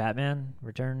before Batman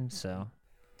returned, so.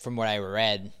 From what I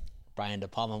read, Brian De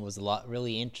Palma was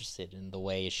really interested in the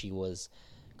way she was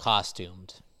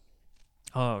costumed.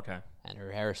 Oh, okay. And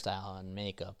her hairstyle and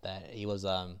makeup, that he was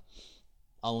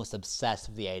almost obsessed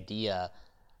with the idea.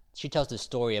 She tells the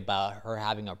story about her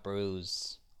having a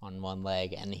bruise on one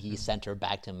leg, and he sent her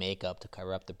back to makeup to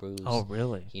cover up the bruise. Oh,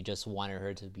 really? He just wanted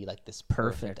her to be like this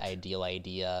perfect ideal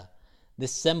idea,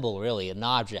 this symbol, really, an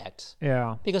object.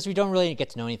 Yeah. Because we don't really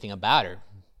get to know anything about her.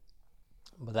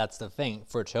 But that's the thing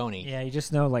for Tony. Yeah, you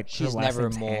just know, like, she's never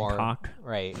more Hancock.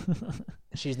 Right.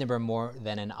 She's never more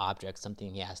than an object,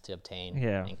 something he has to obtain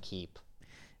and keep.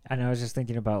 And I was just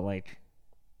thinking about, like,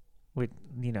 her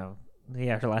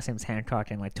last name's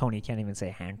Hancock, and like Tony can't even say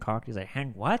Hancock. He's like,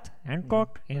 what?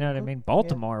 Hancock? You know what I mean?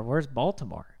 Baltimore. Yeah. Where's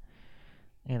Baltimore?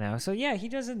 So yeah, he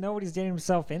doesn't know what he's getting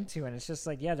himself into, and it's just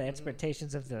like, the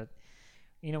expectations of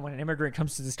when an immigrant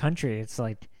comes to this country, it's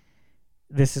like,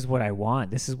 this is what I want.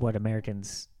 This is what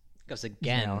Americans. Because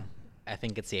again, I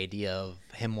think it's the idea of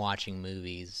him watching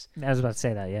movies. I was about to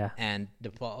say that, yeah. And De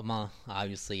Palma,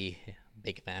 obviously,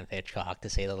 big fan of Hitchcock, to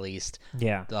say the least.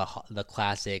 Yeah. The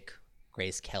classic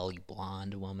Grace Kelly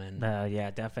blonde woman.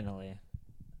 Yeah, definitely.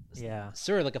 Yeah.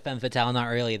 Sort of like a femme fatale, not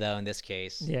really though in this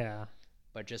case. Yeah.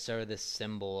 But just sort of this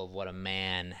symbol of what a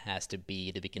man has to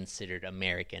be considered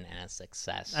American and a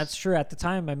success. That's true. At the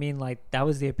time, I mean, like, that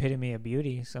was the epitome of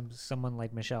beauty. Someone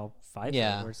like Michelle Pfeiffer,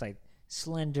 where it's like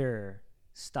slender,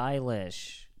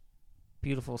 stylish,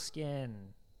 beautiful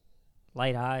skin,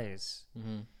 light eyes,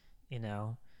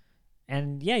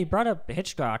 And yeah, you brought up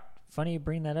Hitchcock. Funny you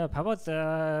bring that up. How about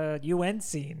the UN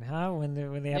scene, huh? When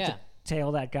they have to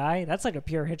tail that guy. That's like a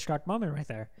pure Hitchcock moment right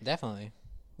there. Definitely.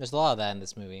 There's a lot of that in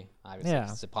this movie. Obviously,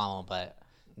 it's De Palma, but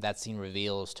that scene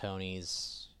reveals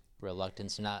Tony's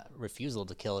reluctance, refusal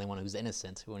to kill anyone who's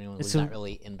innocent, anyone who's not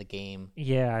really in the game.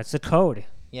 Yeah, it's the code.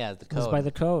 Yeah, the code. It's by the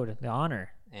code, the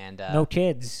honor. And no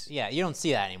kids. Yeah, you don't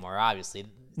see that anymore, obviously.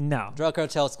 No. Drug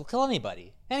cartels will kill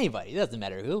anybody. Anybody. It doesn't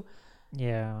matter who.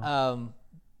 Yeah.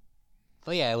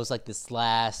 But yeah, it was like this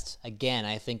last, again,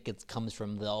 I think it comes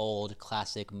from the old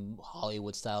classic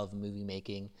Hollywood style of movie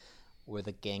making, where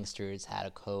the gangsters had a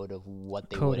code of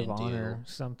what they wouldn't do. Code of honor,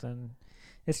 something.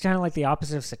 It's kind of like the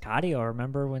opposite of Sicario.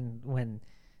 Remember when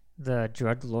the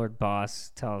drug lord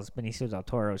boss tells Benicio del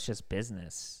Toro it's just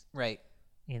business? Right.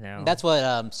 And that's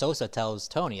what Sosa tells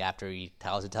Tony after he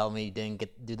tell me he didn't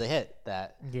do the hit,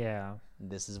 that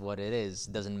this is what it is.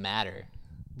 It doesn't matter.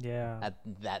 Yeah.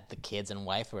 That the kids and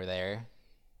wife were there.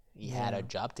 He had a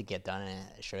job to get done, and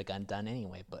it should have gotten done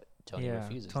anyway. But Tony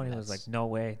refuses. Tony was like, "No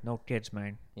way, no kids,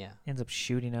 man." Yeah. Ends up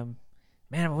shooting him.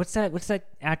 Man, what's that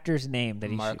actor's name that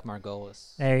he Mark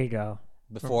Margolis. There you go.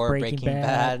 Before Breaking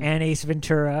Bad and Ace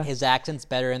Ventura. His accent's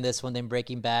better in this one than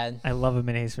Breaking Bad. I love him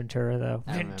in Ace Ventura though.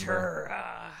 I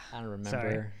don't remember.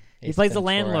 Sorry. He plays the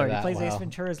landlord. He plays Ace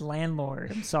Ventura's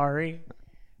landlord. I'm sorry,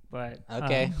 but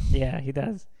okay. Yeah, he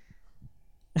does.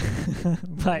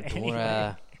 But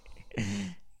anyway.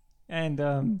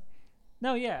 And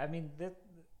no, yeah, I mean,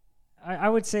 I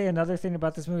would say another thing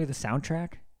about this movie, the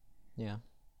soundtrack. Yeah.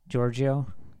 Giorgio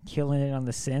killing it on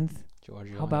the synth.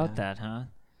 Giorgio. How about that, huh?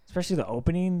 Especially the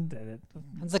opening.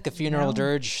 It's like a funeral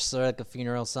dirge, sort of like a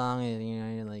funeral song,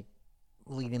 and you're like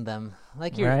leading them,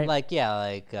 like you're right. like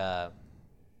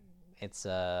it's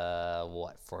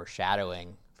what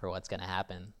foreshadowing for what's gonna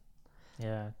happen.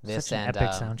 Yeah, this such an and,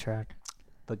 epic soundtrack.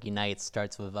 Boogie Nights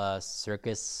starts with a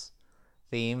circus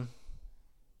theme,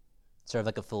 sort of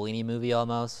like a Fellini movie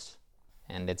almost.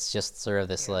 And it's just sort of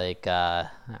this like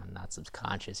not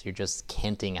subconscious. You're just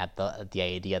hinting at the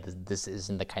idea that this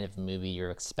isn't the kind of movie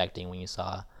you're expecting when you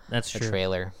saw the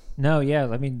trailer. No, yeah,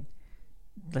 I mean,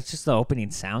 that's just the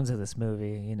opening sounds of this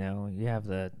movie. You know, you have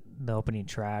the opening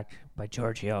track by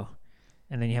Giorgio,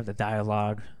 and then you have the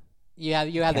dialogue. You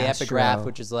have the epigraph,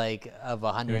 which is like of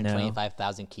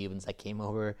 125,000 Cubans that came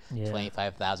over,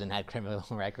 25,000 had criminal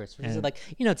records, which is like,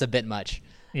 it's a bit much.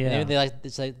 Yeah, maybe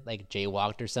it's like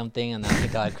jaywalked or something, and then they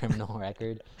got a criminal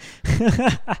record.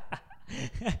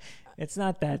 It's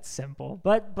not that simple,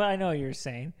 but I know what you're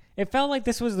saying. It felt like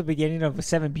this was the beginning of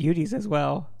Seven Beauties as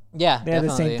well. Yeah, they had the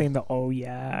same thing.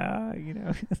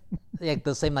 Like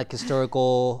the same like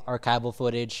historical archival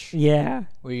footage. Yeah,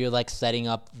 where you're like setting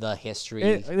up the history.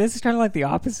 This is kind of like the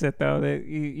opposite, though. That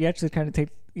you actually kind of take.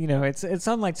 It's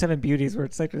unlike Seven Beauties, where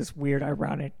it's like this weird,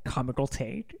 ironic, comical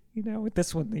take. With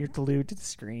this one, you're glued to the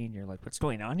screen. You're like, what's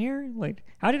going on here? Like,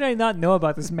 how did I not know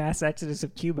about this mass exodus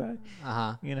of Cuba?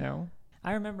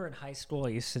 I remember in high school, I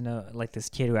used to know like this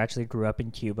kid who actually grew up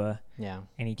in Cuba. Yeah.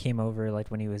 And he came over like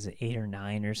when he was 8 or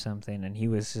 9 or something, and he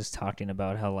was just talking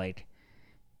about how like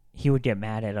he would get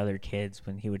mad at other kids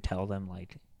when he would tell them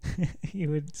like he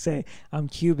would say, "I'm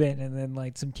Cuban," and then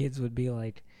like some kids would be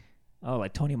like, "Oh,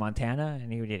 like Tony Montana,"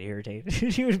 and he would get irritated.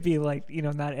 He would be like,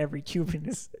 not every Cuban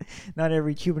is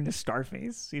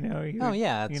Scarface,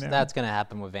 that's gonna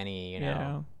happen with any,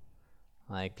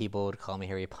 like people would call me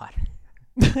Harry Potter.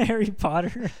 Harry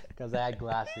Potter, because I had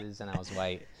glasses and I was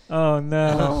white. Oh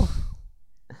no!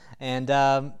 And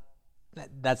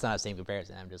that's not the same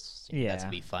comparison. I'm just that's to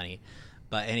be funny.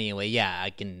 But anyway, I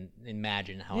can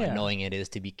imagine how annoying it is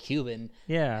to be Cuban.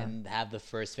 And have the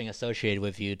first thing associated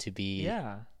with you to be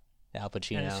Al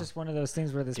Pacino. And it's just one of those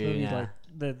things where this movie, like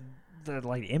the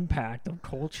like impact of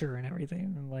culture and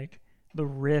everything, and like the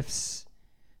riffs,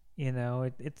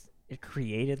 it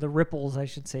created the ripples. I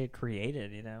should say it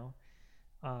created. And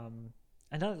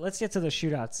let's get to the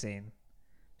shootout scene,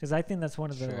 because I think that's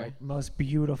one of the like most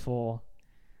beautiful,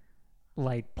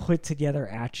 like put together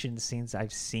action scenes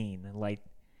I've seen. And like,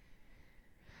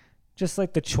 just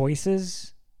like the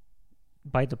choices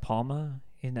by De Palma,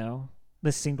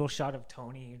 the single shot of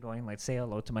Tony going like, "Say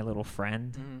hello to my little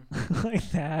friend,"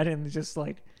 like that, and just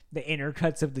like the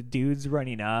intercuts of the dudes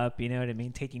running up, you know what I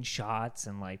mean, taking shots,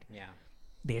 and like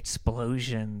the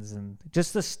explosions, and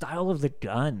just the style of the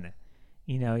gun.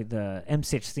 The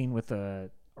M16 with a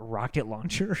rocket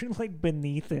launcher like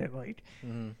beneath it, like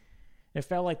it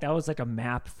felt like that was like a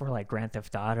map for like Grand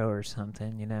Theft Auto or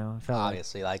something. It felt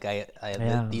obviously like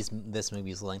this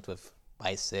movie's linked with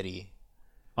Vice City.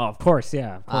 Oh, of course,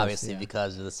 yeah. Of course, obviously,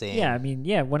 because of the same. Yeah, I mean,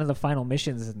 one of the final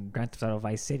missions in Grand Theft Auto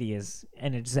Vice City is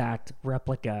an exact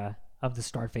replica of the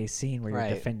Scarface scene where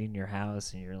you're defending your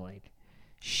house and you're like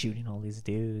shooting all these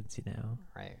dudes.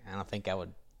 Right. I don't think I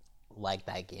would like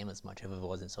that game as much if it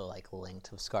wasn't so like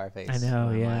linked with Scarface. I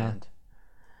know, yeah.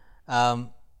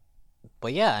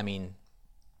 But I mean,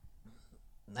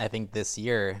 I think this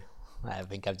year, I've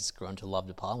just grown to love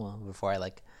De Palma. Before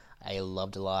I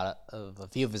loved a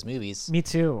few of his movies. Me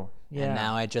too. Yeah. And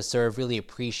now I just sort of really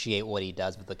appreciate what he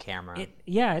does with the camera.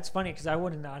 It's funny because I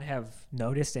would not have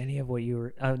noticed any of what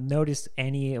you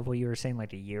were saying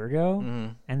like a year ago,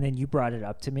 and then you brought it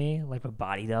up to me like a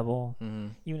Body Double,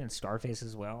 even in Scarface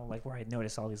as well, like where I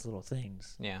noticed all these little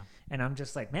things. Yeah. And I'm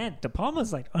just like, man, De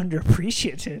Palma's like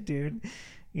underappreciated, dude.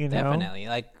 Definitely.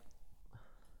 Like,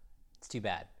 it's too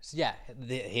bad. So,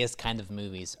 his kind of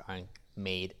movies aren't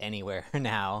made anywhere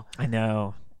now. I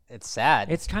know. It's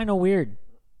sad. It's kind of weird.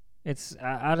 It's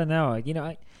I don't know.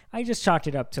 I just chalked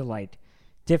it up to like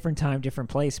different time, different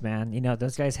place, man.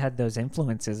 Those guys had those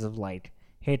influences of like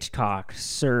Hitchcock,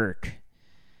 Cirque,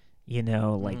 you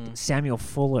know, like Samuel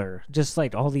Fuller, just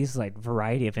like all these like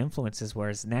variety of influences.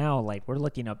 Whereas now, like we're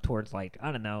looking up towards like,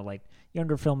 I don't know, like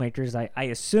younger filmmakers. I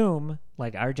assume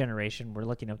like our generation, we're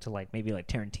looking up to like maybe like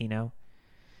Tarantino.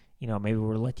 You know, maybe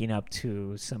we're looking up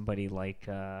to somebody like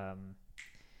I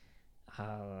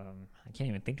can't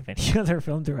even think of any other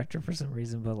film director for some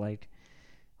reason, but like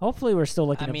hopefully we're still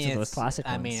looking up to those classic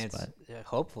ones. I mean, it's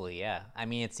hopefully, yeah. I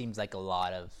mean, it seems like a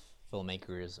lot of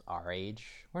filmmakers our age,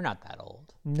 we're not that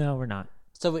old. No, we're not.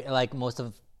 So like most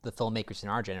of the filmmakers in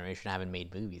our generation haven't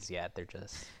made movies yet. They're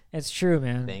just it's true,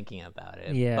 man. Thinking about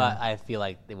it. Yeah. But I feel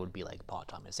like it would be like Paul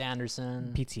Thomas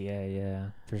Anderson. PTA,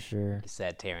 yeah, for sure. You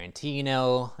said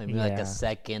Tarantino. Maybe like a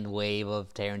second wave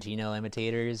of Tarantino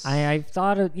imitators. I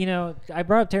thought of, you know, I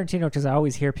brought up Tarantino because I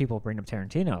always hear people bring up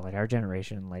Tarantino, like our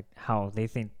generation, like how they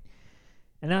think.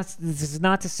 And this is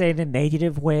not to say in a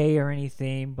negative way or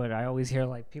anything, but I always hear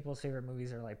like people's favorite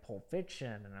movies are like Pulp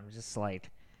Fiction, and I'm just like,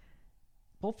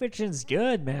 Pulp Fiction's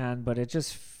good, man, but it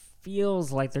just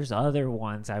feels like there's other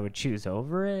ones I would choose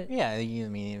over it. Yeah, I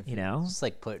mean, you know, just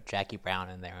like put Jackie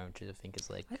Brown in there, which I think is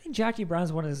like. I think Jackie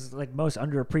Brown's one of his like most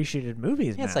underappreciated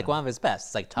movies. Yeah, it's like one of his best.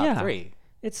 It's like top 3.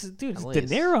 It's De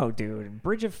Niro, dude, and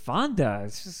Bridget Fonda.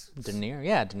 It's just De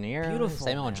Niro, beautiful.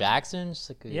 Samuel Jackson, just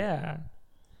like yeah.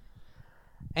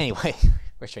 Anyway,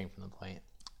 we're straying from the point.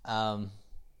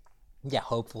 Yeah,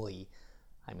 hopefully,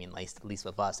 I mean, at least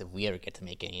with us, if we ever get to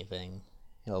make anything,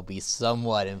 it'll be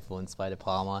somewhat influenced by De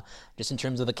Palma, just in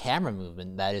terms of the camera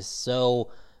movement that is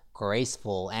so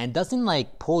graceful and doesn't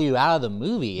like pull you out of the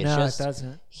movie. It's just, it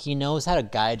doesn't. He knows how to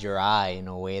guide your eye in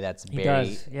a way that's he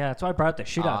does. Yeah, that's why I brought up the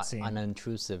shootout scene.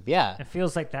 Unintrusive. Yeah, it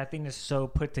feels like that thing is so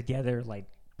put together, like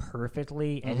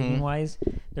perfectly editing wise.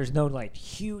 There's no like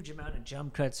huge amount of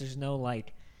jump cuts. There's no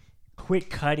like quick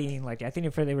cutting. Like I think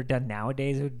if they were done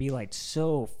nowadays, it would be like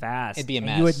so fast. It'd be a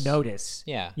mess. You would notice.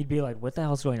 Yeah, you'd be like, "What the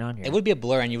hell's going on here?" It would be a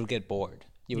blur, and you would get bored.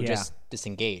 You would just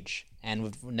disengage. And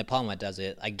with De Palma does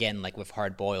it again, like with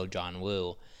Hard Boiled John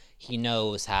Woo. He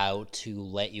knows how to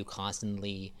let you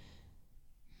constantly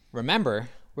remember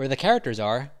where the characters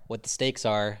are, what the stakes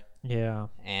are. Yeah,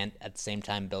 and at the same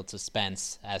time build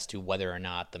suspense as to whether or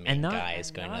not the main guy is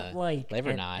going to live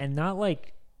or not, and not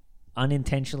like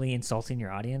unintentionally insulting your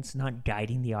audience, not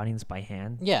guiding the audience by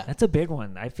hand. Yeah, that's a big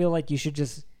one. I feel like you should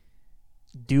just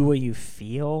do what you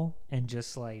feel and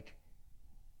just like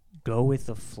go with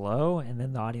the flow, and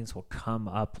then the audience will come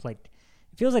up. Like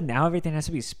it feels like now everything has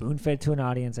to be spoon fed to an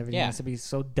audience. Everything has to be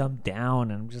so dumbed down,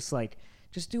 and I'm just like,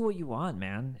 just do what you want,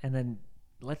 man, and then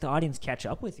let the audience catch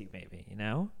up with you. Maybe, you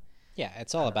know. Yeah,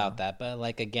 it's all about that. But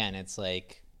like again, it's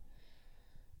like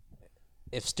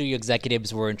if studio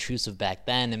executives were intrusive back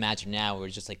then, imagine now we're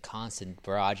just like constant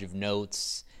barrage of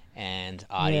notes and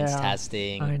audience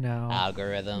testing,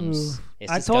 algorithms. Is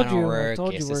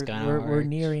this gonna work? We're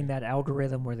nearing that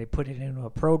algorithm where they put it into a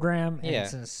program and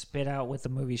it's gonna spit out what the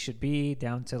movie should be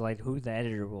down to like who the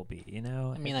editor will be. You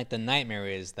know, I mean, like the nightmare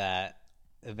is that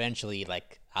eventually,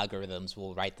 like algorithms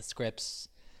will write the scripts.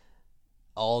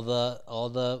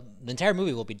 The entire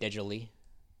movie will be digitally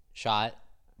shot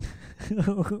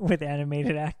with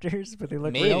animated actors, but they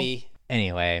look real.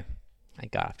 Anyway, I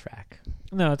got off track.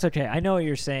 No, it's okay. I know what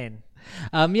you're saying.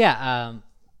 I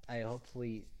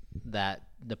hopefully that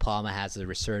De Palma has a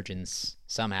resurgence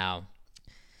somehow.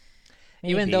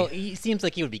 Maybe. Even though he seems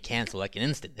like he would be canceled like an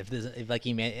instant if like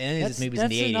he made any of his movies in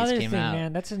the 80s came out.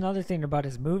 Man, that's another thing about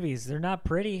his movies. They're not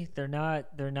pretty. They're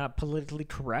not politically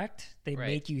correct. They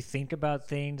make you think about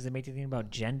things. They make you think about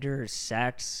gender,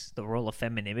 sex, the role of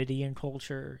femininity in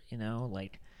culture. You know,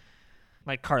 like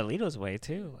Carlito's Way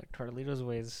too. Like Carlito's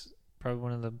Way is probably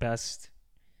one of the best.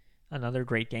 Another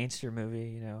great gangster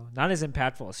movie. You know, not as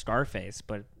impactful as Scarface,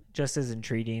 but just as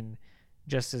intriguing,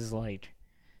 just as like.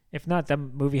 If not, that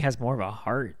movie has more of a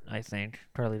heart, I think.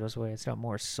 Carlito's Way. It's got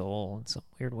more soul in some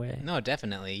weird way. No,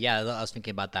 definitely. Yeah, I was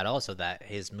thinking about that also, that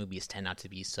his movies tend not to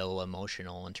be so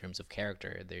emotional in terms of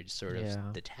character. They're just sort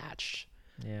of detached.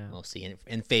 Yeah. Mostly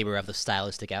in favor of the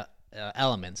stylistic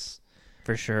elements.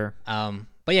 For sure.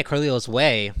 But yeah, Carlito's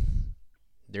Way,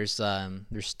 there's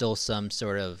still some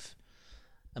sort of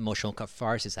emotional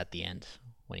catharsis at the end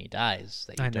when he dies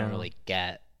that you don't really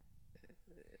get.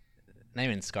 Not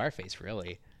even Scarface,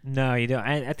 really. No, you don't.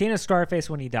 At the end of Scarface,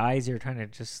 when he dies, you're kind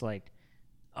of just like,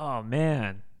 oh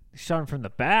man, they shot him from the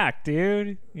back,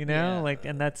 dude. You know, like,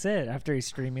 and that's it. After he's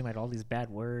screaming like all these bad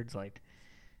words, like,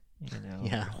 you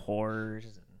know, horrors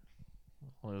and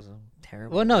all those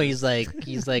terrible. Well, no, he's like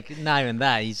not even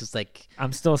that. He's just like,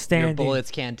 I'm still standing. Your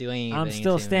bullets can't do anything. I'm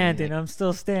still standing. Like, I'm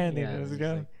still standing.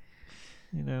 Yeah, like,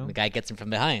 you know, the guy gets him from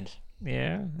behind.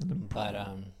 Yeah, but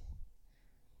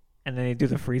and then they do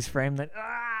the freeze frame that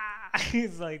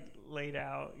he's like laid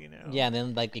out, you know. Yeah, and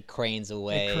then like it cranes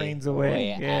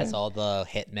away. Yeah. As all the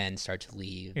hitmen start to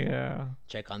leave. Yeah.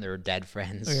 Check on their dead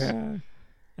friends. Yeah.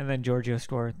 And then Giorgio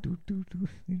Score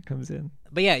comes in.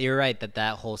 But yeah, you're right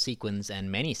that whole sequence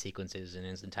and many sequences in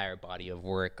his entire body of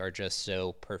work are just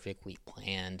so perfectly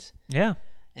planned. Yeah.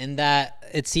 And that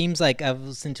it seems like I've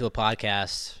listened to a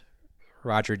podcast.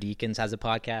 Roger Deakins has a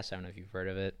podcast. I don't know if you've heard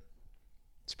of it.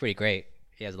 It's pretty great.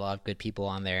 He has a lot of good people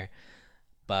on there.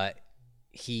 But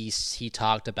he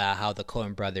talked about how the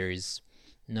Coen brothers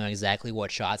know exactly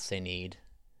what shots they need,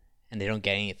 and they don't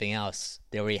get anything else.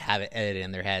 They already have it edited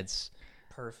in their heads.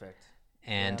 Perfect.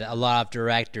 And a lot of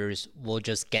directors will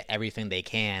just get everything they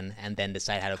can and then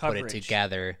decide how to put it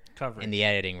together in the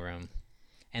editing room.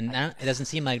 And it doesn't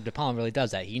seem like De Palma really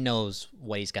does that. He knows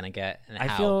what he's going to get and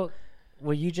how. I feel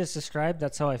what you just described,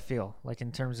 that's how I feel. Like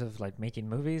in terms of like making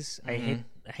movies, I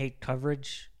hate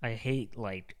coverage. I hate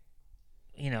like,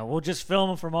 you know, we'll just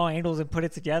film from all angles and put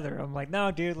it together. I'm like, no,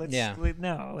 dude, let's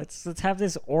have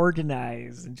this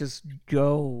organized and just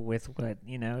go with what,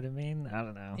 you know what I mean? I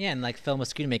don't know. Yeah, and like Film a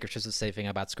Screenmaker, just the same thing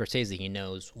about Scorsese. He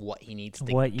knows what he needs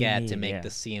to get to make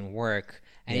the scene work.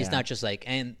 And he's not just like,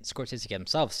 and Scorsese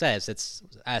himself says it's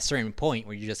at a certain point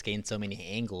where you just gain so many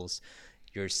angles,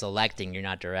 you're selecting, you're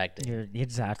not directing.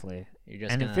 Exactly. You're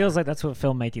just and it feels like that's what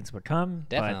filmmaking's become.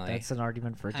 Definitely. But that's an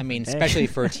argument for a different day. Especially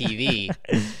for TV.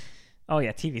 Oh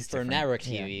yeah, TV's different. For network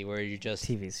TV, where you just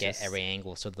TV's get every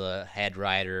angle, so the head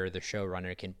writer, the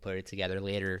showrunner can put it together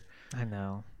later. I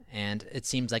know. And it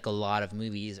seems like a lot of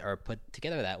movies are put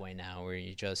together that way now, where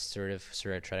you just sort of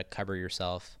try to cover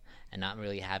yourself and not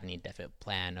really have any definite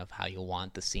plan of how you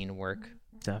want the scene to work.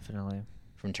 Definitely.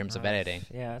 From terms of editing.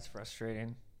 Yeah, it's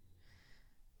frustrating.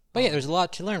 But yeah, there's a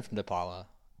lot to learn from De Palma,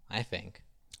 I think.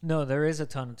 No, there is a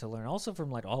ton to learn. Also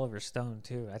from like Oliver Stone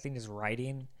too. I think his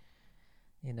writing,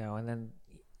 you know, and then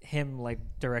him like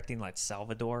directing like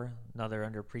Salvador, another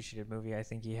underappreciated movie I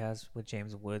think he has with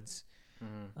James Woods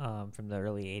from the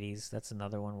early 80s. That's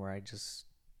another one where I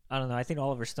don't know. I think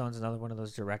Oliver Stone's another one of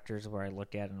those directors where I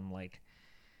look at and I'm like,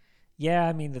 yeah,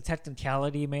 I mean, the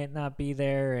technicality may not be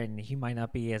there and he might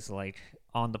not be as like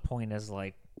on the point as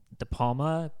like De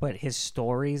Palma, but his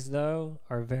stories though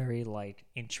are very like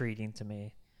intriguing to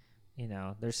me. You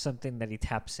know, there's something that he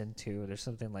taps into. There's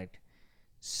something like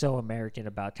so American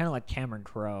about, kind of like Cameron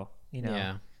Crowe, you know.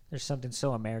 Yeah. There's something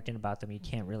so American about them you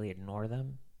can't really ignore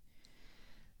them.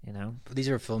 You know. But these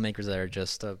are filmmakers that are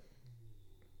just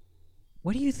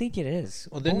What do you think it is?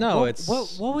 Well,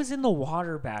 what was in the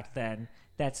water back then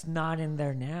that's not in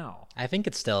there now? I think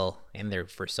it's still in there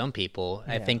for some people.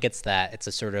 Yeah. I think it's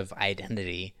a sort of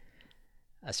identity,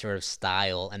 a sort of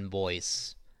style and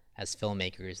voice as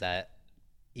filmmakers that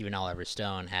even Oliver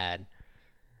Stone had.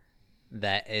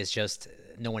 That is just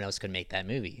no one else could make that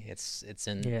movie. It's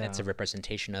a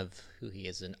representation of who he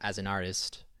is as an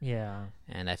artist. Yeah.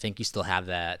 And I think you still have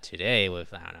that today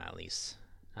with, I don't know, at least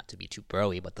not to be too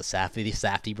bro-y, but the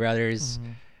Safdie brothers,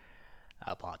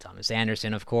 Paul Thomas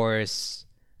Anderson, of course,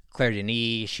 Claire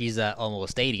Denis. She's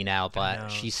almost 80 now, but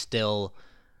she's still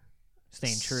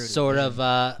staying true. Sort of,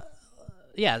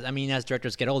 yeah. I mean, as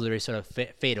directors get older, they sort of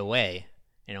fade away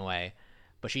in a way,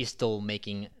 but she's still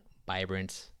making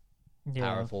vibrant,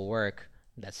 powerful work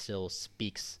that still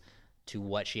speaks to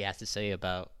what she has to say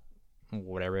about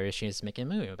whatever she's making a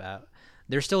movie about.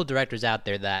 There's still directors out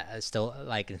there that still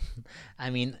like, I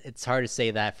mean, it's hard to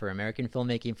say that for American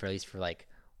filmmaking, for at least for like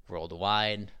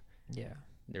worldwide. Yeah.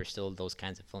 There's still those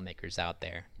kinds of filmmakers out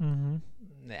there. Mm-hmm.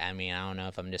 I mean, I don't know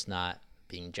if I'm just not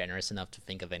being generous enough to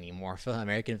think of any more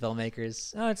American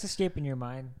filmmakers. No, it's escaping your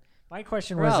mind. My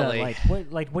question was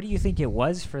what do you think it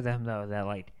was for them though that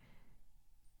like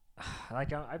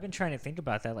I've been trying to think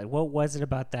about that. Like, what was it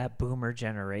about that boomer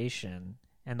generation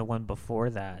and the one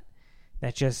before that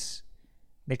just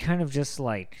they kind of just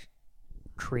like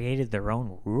created their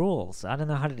own rules? I don't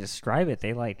know how to describe it.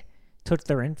 They like took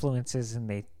their influences and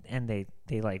they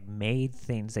like made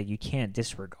things that you can't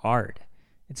disregard.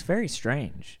 It's very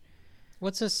strange.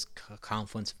 What's this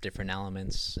confluence of different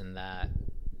elements in that?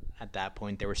 At that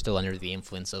point, they were still under the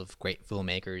influence of great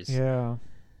filmmakers. Yeah.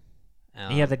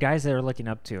 Yeah, the guys that are looking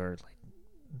up to are like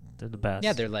they're the best.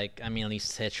 Yeah, they're like, I mean, at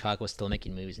least Hitchcock was still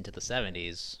making movies into the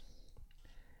 70s.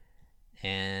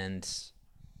 And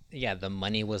yeah, the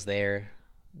money was there,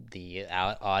 the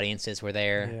audiences were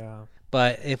there. Yeah.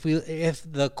 But if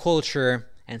the culture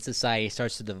and society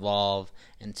starts to devolve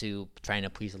into trying to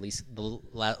please at least the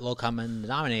low common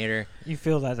denominator, you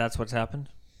feel that that's what's happened?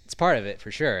 It's part of it for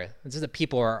sure. It's just that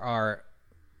people are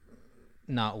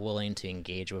not willing to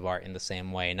engage with art in the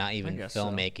same way, not even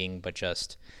filmmaking, but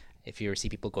just if you ever see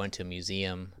people going to a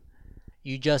museum,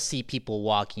 You just see people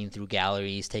walking through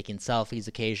galleries, taking selfies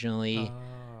occasionally. Oh.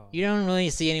 You don't really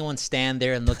see anyone stand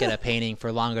there and look at a painting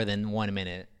for longer than 1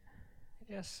 minute.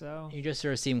 I guess so. You just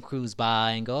sort of see them cruise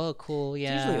by and go, oh, cool,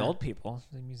 yeah. It's usually old people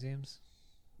in museums.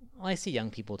 Well, I see young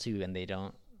people too, and they're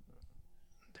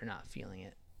not feeling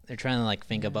it. They're trying to like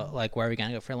think about like where are we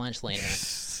gonna go for lunch later.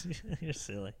 You're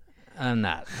silly. I'm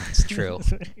not. It's true.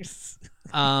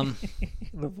 The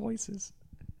voices.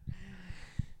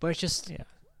 But it's just, Yeah.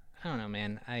 I don't know,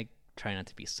 man. I try not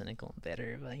to be cynical and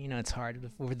bitter, but it's hard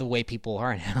with the way people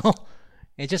are now.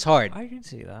 It's just hard. I can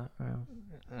see that.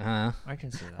 Uh-huh. I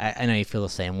can see that. I know you feel the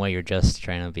same way. You're just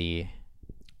trying to be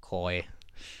coy.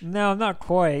 No, I'm not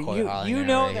coy. Coy You Hollinger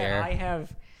know right that here. I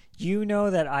have. You know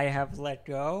that I have let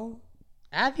go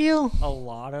Have you? a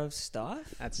lot of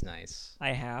stuff. That's nice.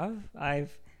 I have.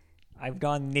 I've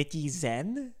gone Nikki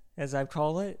Zen, as I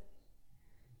call it.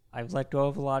 I've let go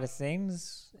of a lot of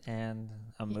things, and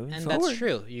I'm moving And forward. that's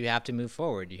true. You have to move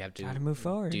forward. You have to Gotta move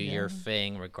forward. do yeah. your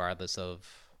thing regardless of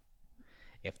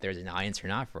if there's an audience or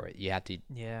not for it. You have to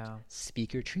Yeah.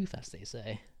 speak your truth, as they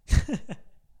say.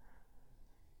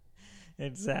 I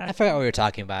Exactly. forgot what we were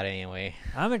talking about anyway.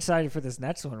 I'm excited for this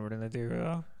next one we're gonna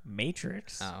do.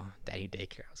 Matrix. Oh, Daddy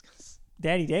Daycare. I was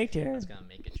Daddy Daycare. gonna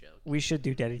make a joke. We should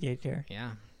do Daddy Daycare.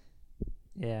 Yeah.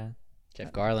 Yeah.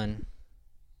 Jeff Garlin.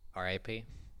 R.I.P.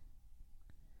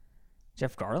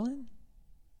 Jeff Garland?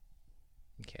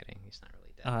 I'm kidding. He's not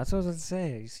really dead. Oh, that's what I was going to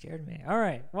say. You scared me. All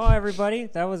right. Well, everybody,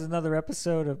 that was another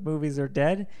episode of Movies Are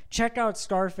Dead. Check out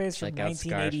Scarface Check from out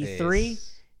 1983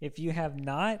 Scarface. if you have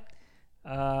not.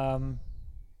 And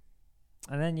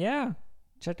then, yeah,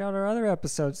 check out our other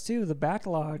episodes too, the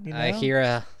backlog. I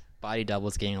hear Body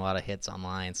Double's getting a lot of hits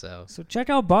online, so So check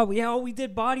out Bob. Yeah, we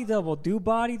did Body Double. Do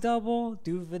Body Double.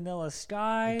 Do Vanilla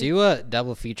Sky. do a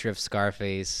double feature of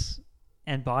Scarface.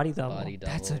 And Body Double. Body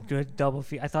That's a Double. good double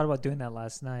feat. I thought about doing that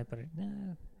last night, but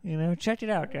check it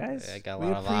out, guys. Yeah, I got a We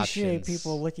lot of appreciate options.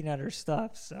 people looking at our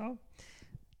stuff. So,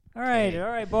 all right,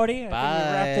 Okay. buddy. I think we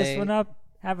wrap this Bye. one up.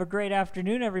 Have a great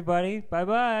afternoon, everybody. Bye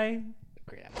bye.